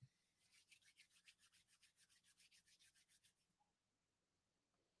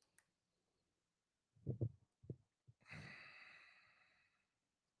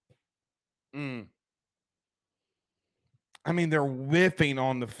 I mean, they're whiffing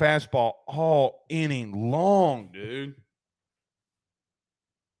on the fastball all inning long, dude.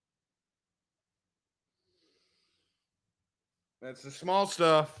 That's the small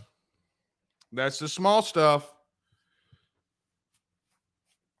stuff. That's the small stuff.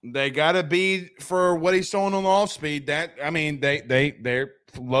 They got to be for what he's throwing on the off speed. They're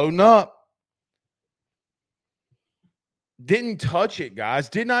loading up. Didn't touch it, guys.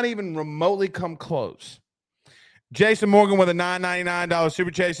 Did not even remotely come close. Jason Morgan with a $9.99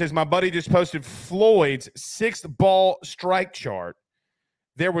 super chat says, my buddy just posted Floyd's 6th ball strike chart.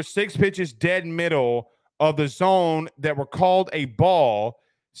 There were 6 pitches dead middle of the zone that were called a ball.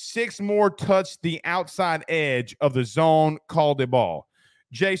 6 more touched the outside edge of the zone called a ball.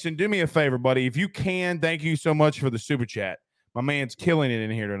 Jason, do me a favor, buddy. If you can, thank you so much for the super chat. My man's killing it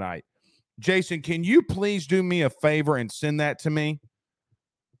in here tonight. Jason, can you please do me a favor and send that to me?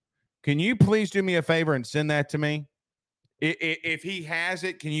 Can you please do me a favor and send that to me? If he has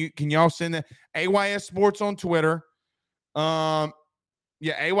it, can y'all send that? AYS Sports on Twitter. Yeah,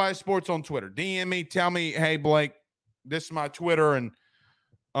 AYS Sports on Twitter. DM me, tell me, hey, Blake, this is my Twitter, and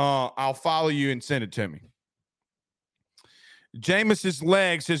I'll follow you and send it to me. Jameis's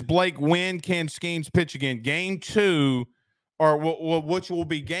leg says, Blake, when can Schemes pitch again? Game 2, or which will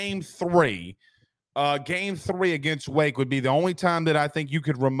be game 3. Game 3 against Wake would be the only time that I think you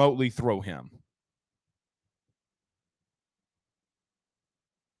could remotely throw him.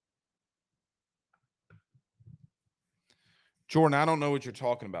 Jordan, I don't know what you're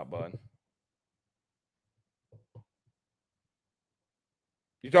talking about, bud.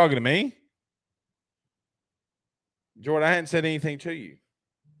 You talking to me? Jordan, I hadn't said anything to you.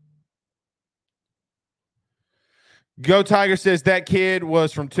 Go Tiger says that kid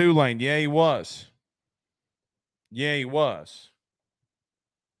was from Tulane. Yeah, he was. Yeah, he was.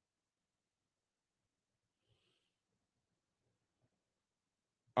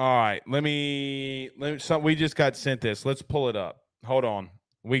 All right, let me we just got sent this. Let's pull it up. Hold on.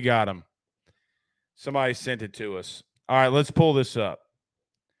 We got him. Somebody sent it to us. All right, let's pull this up.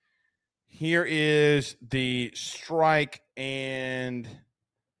 Here is the strike, and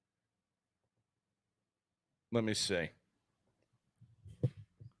let me see.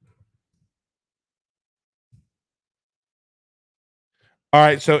 All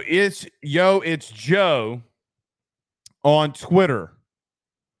right, so it's Joe on Twitter.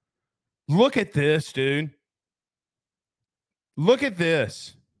 Look at this, dude. Look at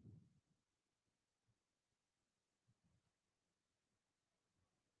this.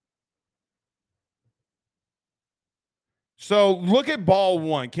 So look at ball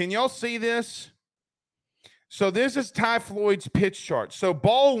 1. Can y'all see this? So this is Ty Floyd's pitch chart. So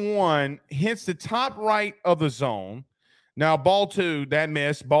ball 1 hits the top right of the zone. Now ball 2, that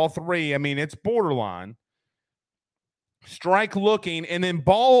missed. Ball 3, I mean, it's borderline. Strike looking, and then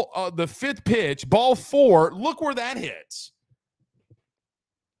ball the 5th pitch, ball 4, look where that hits.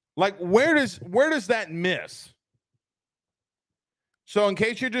 Like, where does that miss? So in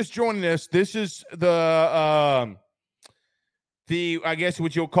case you're just joining us, this is the I guess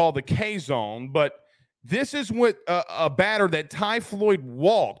what you'll call the K zone, but this is what a batter that Ty Floyd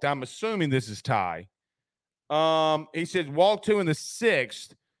walked. I'm assuming this is Ty. He said walk 2 in the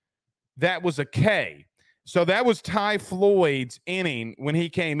 6th. That was a K. So that was Ty Floyd's inning when he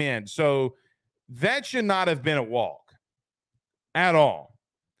came in. So that should not have been a walk at all.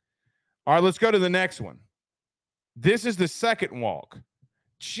 All right, let's go to the next one. This is the 2nd walk.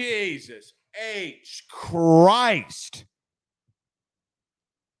 Jesus H. Christ.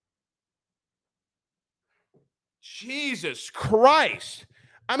 Jesus Christ.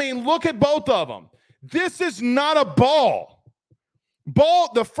 I mean, look at both of them. This is not a ball.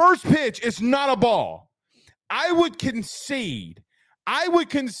 The first pitch is not a ball. I would concede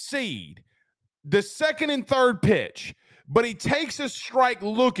the 2nd and 3rd pitch, but he takes a strike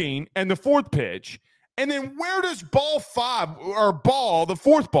looking and the 4th pitch. And then where does ball 5 or the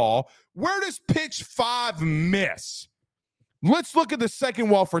 4th ball, where does pitch 5 miss? Let's look at the 2nd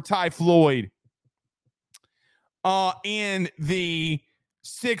wall for Ty Floyd in the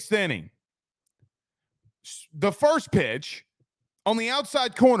 6th inning. The first pitch on the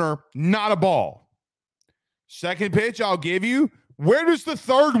outside corner, not a ball. 2nd pitch, I'll give you. Where does the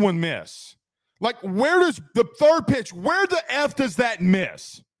 3rd one miss? Like, where does the 3rd pitch, where the F does that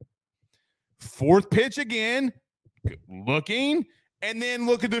miss? 4th pitch again, looking, and then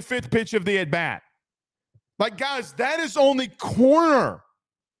look at the 5th pitch of the at-bat. Like, guys, that is only corner.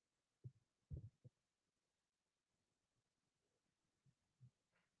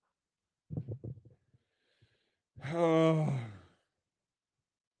 Oh.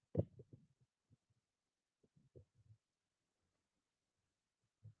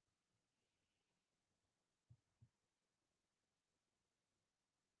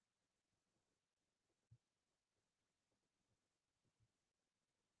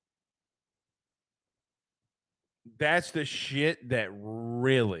 That's the shit that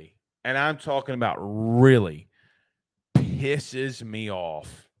really, and I'm talking about really, pisses me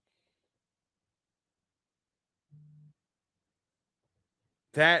off.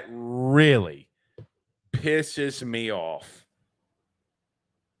 That really pisses me off.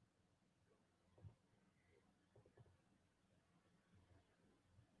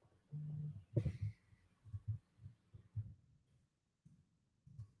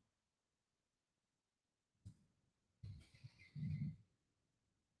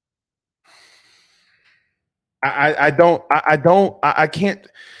 I can't.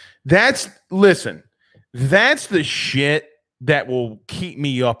 Listen, that's the shit that will keep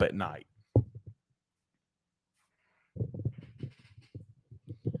me up at night.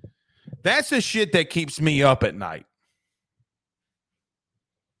 That's the shit that keeps me up at night.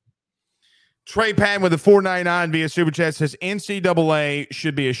 Trey Patton with the $4.99 via Super Chat says NCAA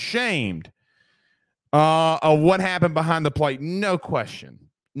should be ashamed of what happened behind the plate. No question.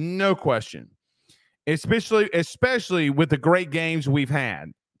 No question. Especially with the great games we've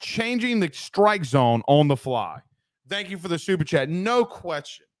had. Changing the strike zone on the fly. Thank you for the Super Chat. No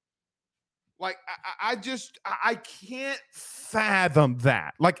question. Like, I can't fathom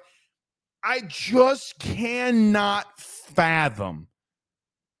that. Like, I just cannot fathom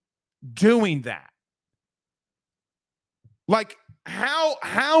doing that. Like,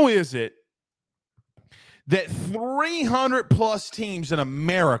 how is it that 300 plus teams in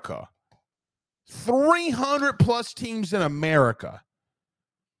America, 300 plus teams in America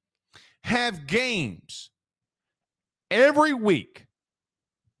have games every week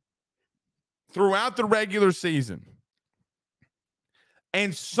throughout the regular season,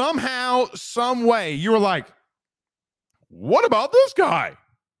 and somehow, some way, you're like, what about this guy?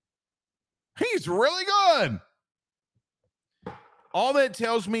 He's really good. All that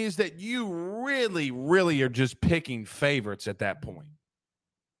tells me is that you really, really are just picking favorites at that point.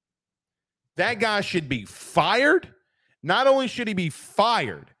 That guy should be fired. Not only should he be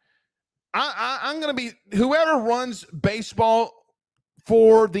fired, I'm going to be, whoever runs baseball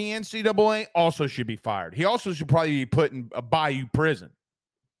for the NCAA also should be fired. He also should probably be put in a Bayou prison.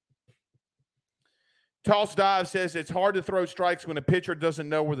 Toss Dive says it's hard to throw strikes when a pitcher doesn't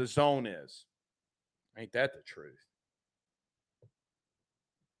know where the zone is. Ain't that the truth?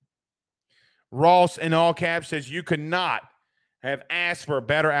 Ross in all caps says you could not have asked for a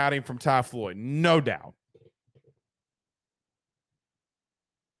better outing from Ty Floyd. No doubt.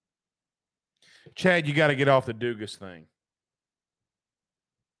 Chad, you got to get off the Dugas thing.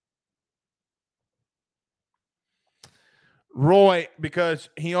 Roy, because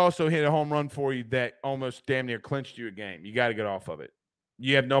he also hit a home run for you that almost damn near clinched you a game. You got to get off of it.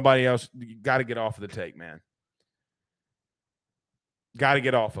 You have nobody else. You got to get off of the take, man. Got to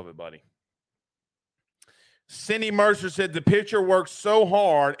get off of it, buddy. Cindy Mercer said the pitcher works so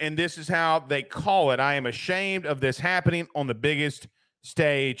hard, and this is how they call it. I am ashamed of this happening on the biggest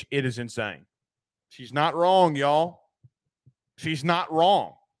stage. It is insane. She's not wrong, y'all. She's not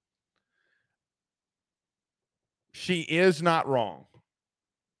wrong. She is not wrong.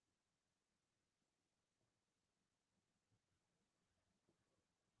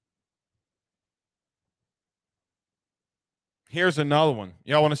 Here's another one.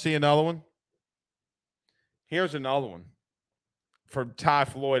 Y'all want to see another one? Here's another one. For Ty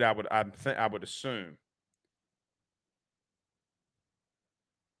Floyd, I would assume.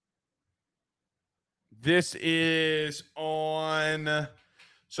 This is on,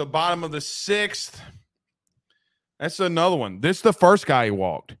 so bottom of the sixth. That's another one. This is the first guy he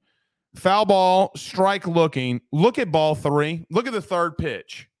walked. Foul ball, strike looking. Look at ball three. Look at the third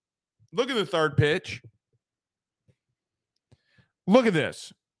pitch. Look at the third pitch. Look at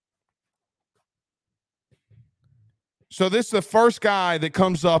this. So this is the first guy that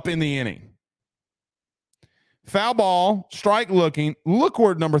comes up in the inning. Foul ball, strike looking. Look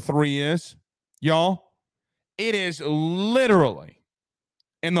where number 3 is, y'all. It is literally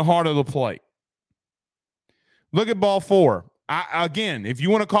in the heart of the plate. Look at ball 4. Again, if you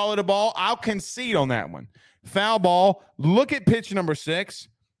want to call it a ball, I'll concede on that one. Foul ball. Look at pitch number 6.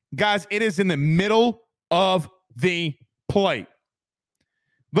 Guys, it is in the middle of the plate.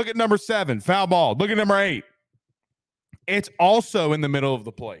 Look at number 7. Foul ball. Look at number 8. It's also in the middle of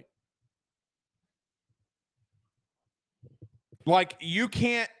the plate. Like, you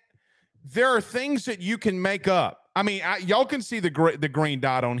can't, there are things that you can make up. I mean, y'all can see the green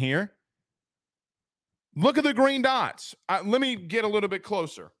dot on here. Look at the green dots. Let me get a little bit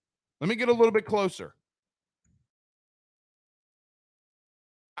closer. I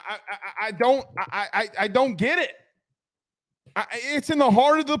don't get it. It's in the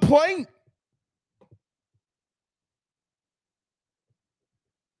heart of the plate.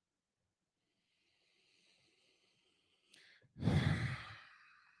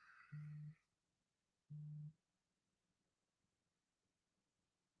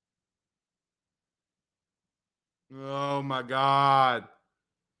 Oh, my God.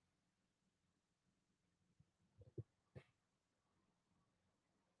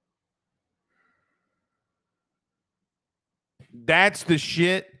 That's the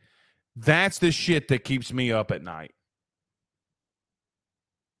shit. That's the shit that keeps me up at night.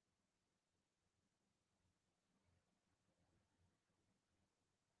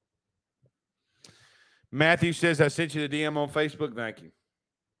 Matthew says, I sent you the DM on Facebook. Thank you.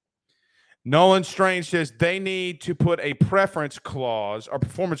 Nolan Strange says they need to put a preference clause or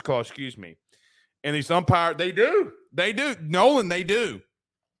performance clause, excuse me. And these umpire, they do. They do. Nolan, they do.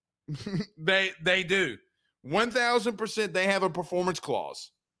 they do. 1,000% they have a performance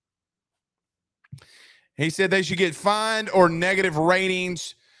clause. He said they should get fined or negative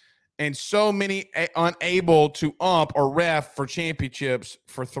ratings and so many unable to ump or ref for championships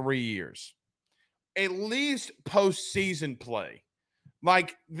for 3 years. At least postseason play.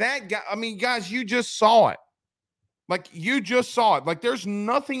 Like that guy, I mean, guys, you just saw it. Like you just saw it. Like there's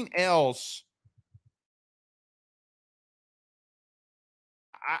nothing else.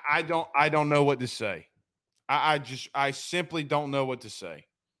 I don't know what to say. I simply don't know what to say.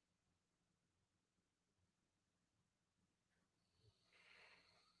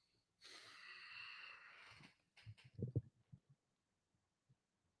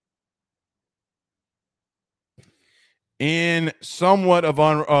 In somewhat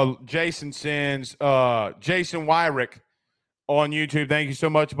of Jason sends Jason Wyrick on YouTube. Thank you so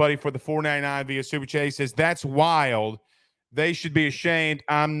much, buddy, for the $4.99 via Super Chat. He says that's wild. They should be ashamed.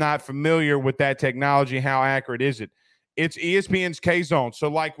 I'm not familiar with that technology. How accurate is it? It's ESPN's K-Zone. So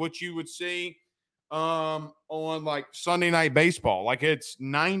like what you would see on like Sunday Night Baseball, like it's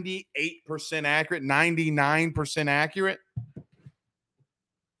 98% accurate, 99% accurate.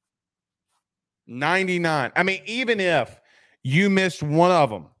 99. I mean, even if you missed one of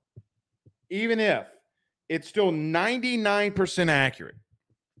them, even if it's still 99% accurate.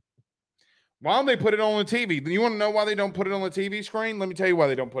 Why don't they put it on the TV? You want to know why they don't put it on the TV screen? Let me tell you why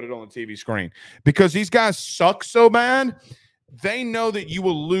they don't put it on the TV screen. Because these guys suck so bad, they know that you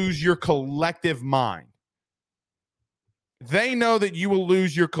will lose your collective mind. They know that you will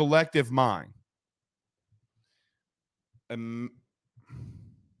lose your collective mind.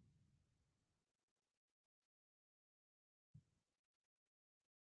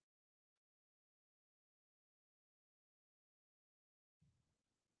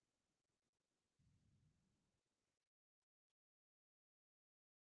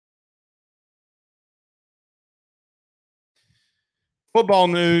 Football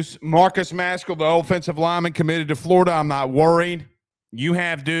news, Marcus Maskell, the offensive lineman, committed to Florida. I'm not worried. You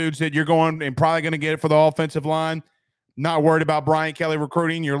have dudes that you're going and probably going to get it for the offensive line. Not worried about Brian Kelly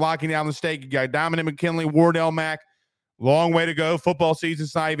recruiting. You're locking down the stake. You got Dominic McKinley, Wardell Mack. Long way to go. Football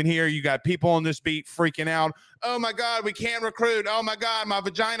season's not even here. You got people on this beat freaking out. Oh, my God, we can't recruit. Oh, my God, my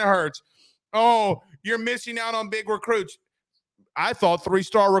vagina hurts. Oh, you're missing out on big recruits. I thought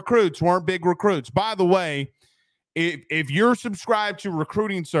 3-star recruits weren't big recruits. By the way, if you're subscribed to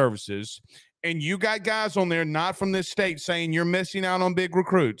recruiting services and you got guys on there not from this state saying you're missing out on big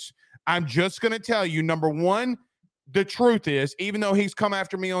recruits, I'm just going to tell you, number one, the truth is, even though he's come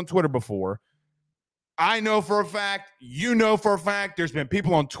after me on Twitter before, I know for a fact, you know for a fact, there's been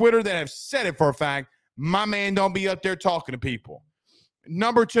people on Twitter that have said it for a fact, my man don't be up there talking to people.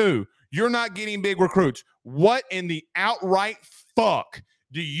 Number two, you're not getting big recruits. What in the outright fuck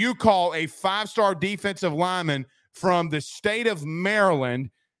do you call a 5-star defensive lineman from the state of Maryland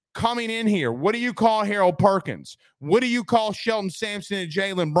coming in here? What do you call Harold Perkins? What do you call Shelton Sampson and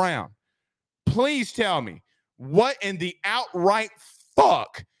Jaylen Brown? Please tell me, what in the outright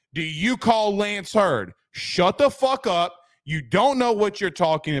fuck do you call Lance Hurd? Shut the fuck up. You don't know what you're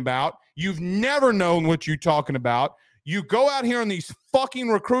talking about. You've never known what you're talking about. You go out here on these fucking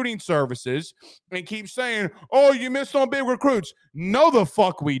recruiting services and keep saying, oh, you missed on big recruits. No, the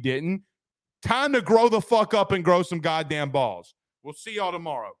fuck we didn't. Time to grow the fuck up and grow some goddamn balls. We'll see y'all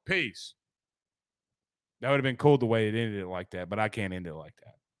tomorrow. Peace. That would have been cool the way it ended it like that, but I can't end it like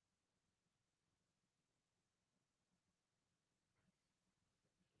that.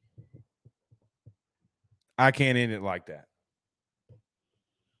 I can't end it like that.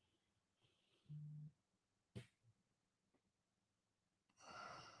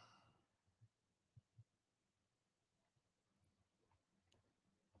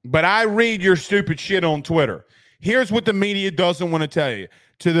 But I read your stupid shit on Twitter. Here's what the media doesn't want to tell you.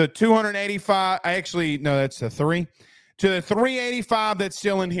 To the 285, actually, no, that's the 3. To the 385 that's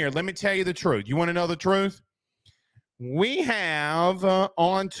still in here, let me tell you the truth. You want to know the truth? We have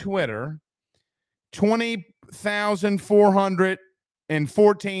on Twitter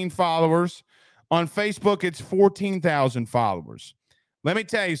 20,414 followers. On Facebook, it's 14,000 followers. Let me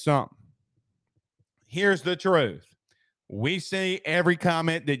tell you something. Here's the truth. We see every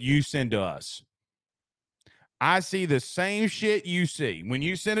comment that you send to us. I see the same shit you see. When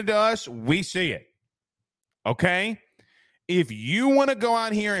you send it to us, we see it. Okay? If you want to go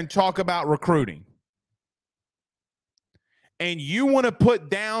out here and talk about recruiting, and you want to put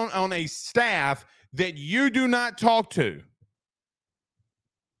down on a staff that you do not talk to,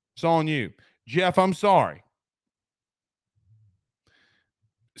 it's on you. Jeff, I'm sorry.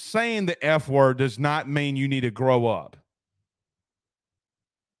 Saying the F word does not mean you need to grow up.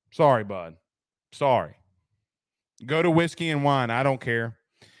 Sorry, bud. Sorry. Go to Whiskey and Wine. I don't care.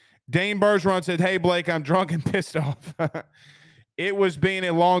 Dane Bergeron said, hey, Blake, I'm drunk and pissed off. It was being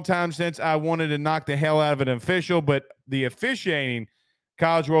a long time since I wanted to knock the hell out of an official, but the officiating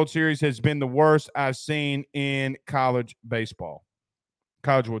College World Series has been the worst I've seen in college baseball.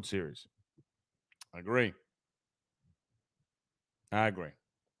 College World Series. I agree.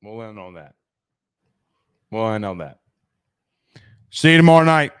 We'll end on that. See you tomorrow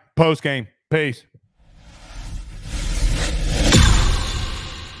night. Postgame. Peace.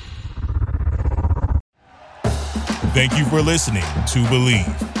 Thank you for listening to Believe.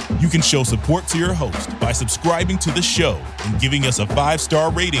 You can show support to your host by subscribing to the show and giving us a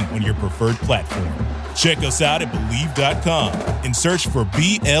 5-star rating on your preferred platform. Check us out at Believe.com and search for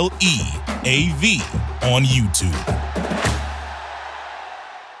BLEAV on YouTube.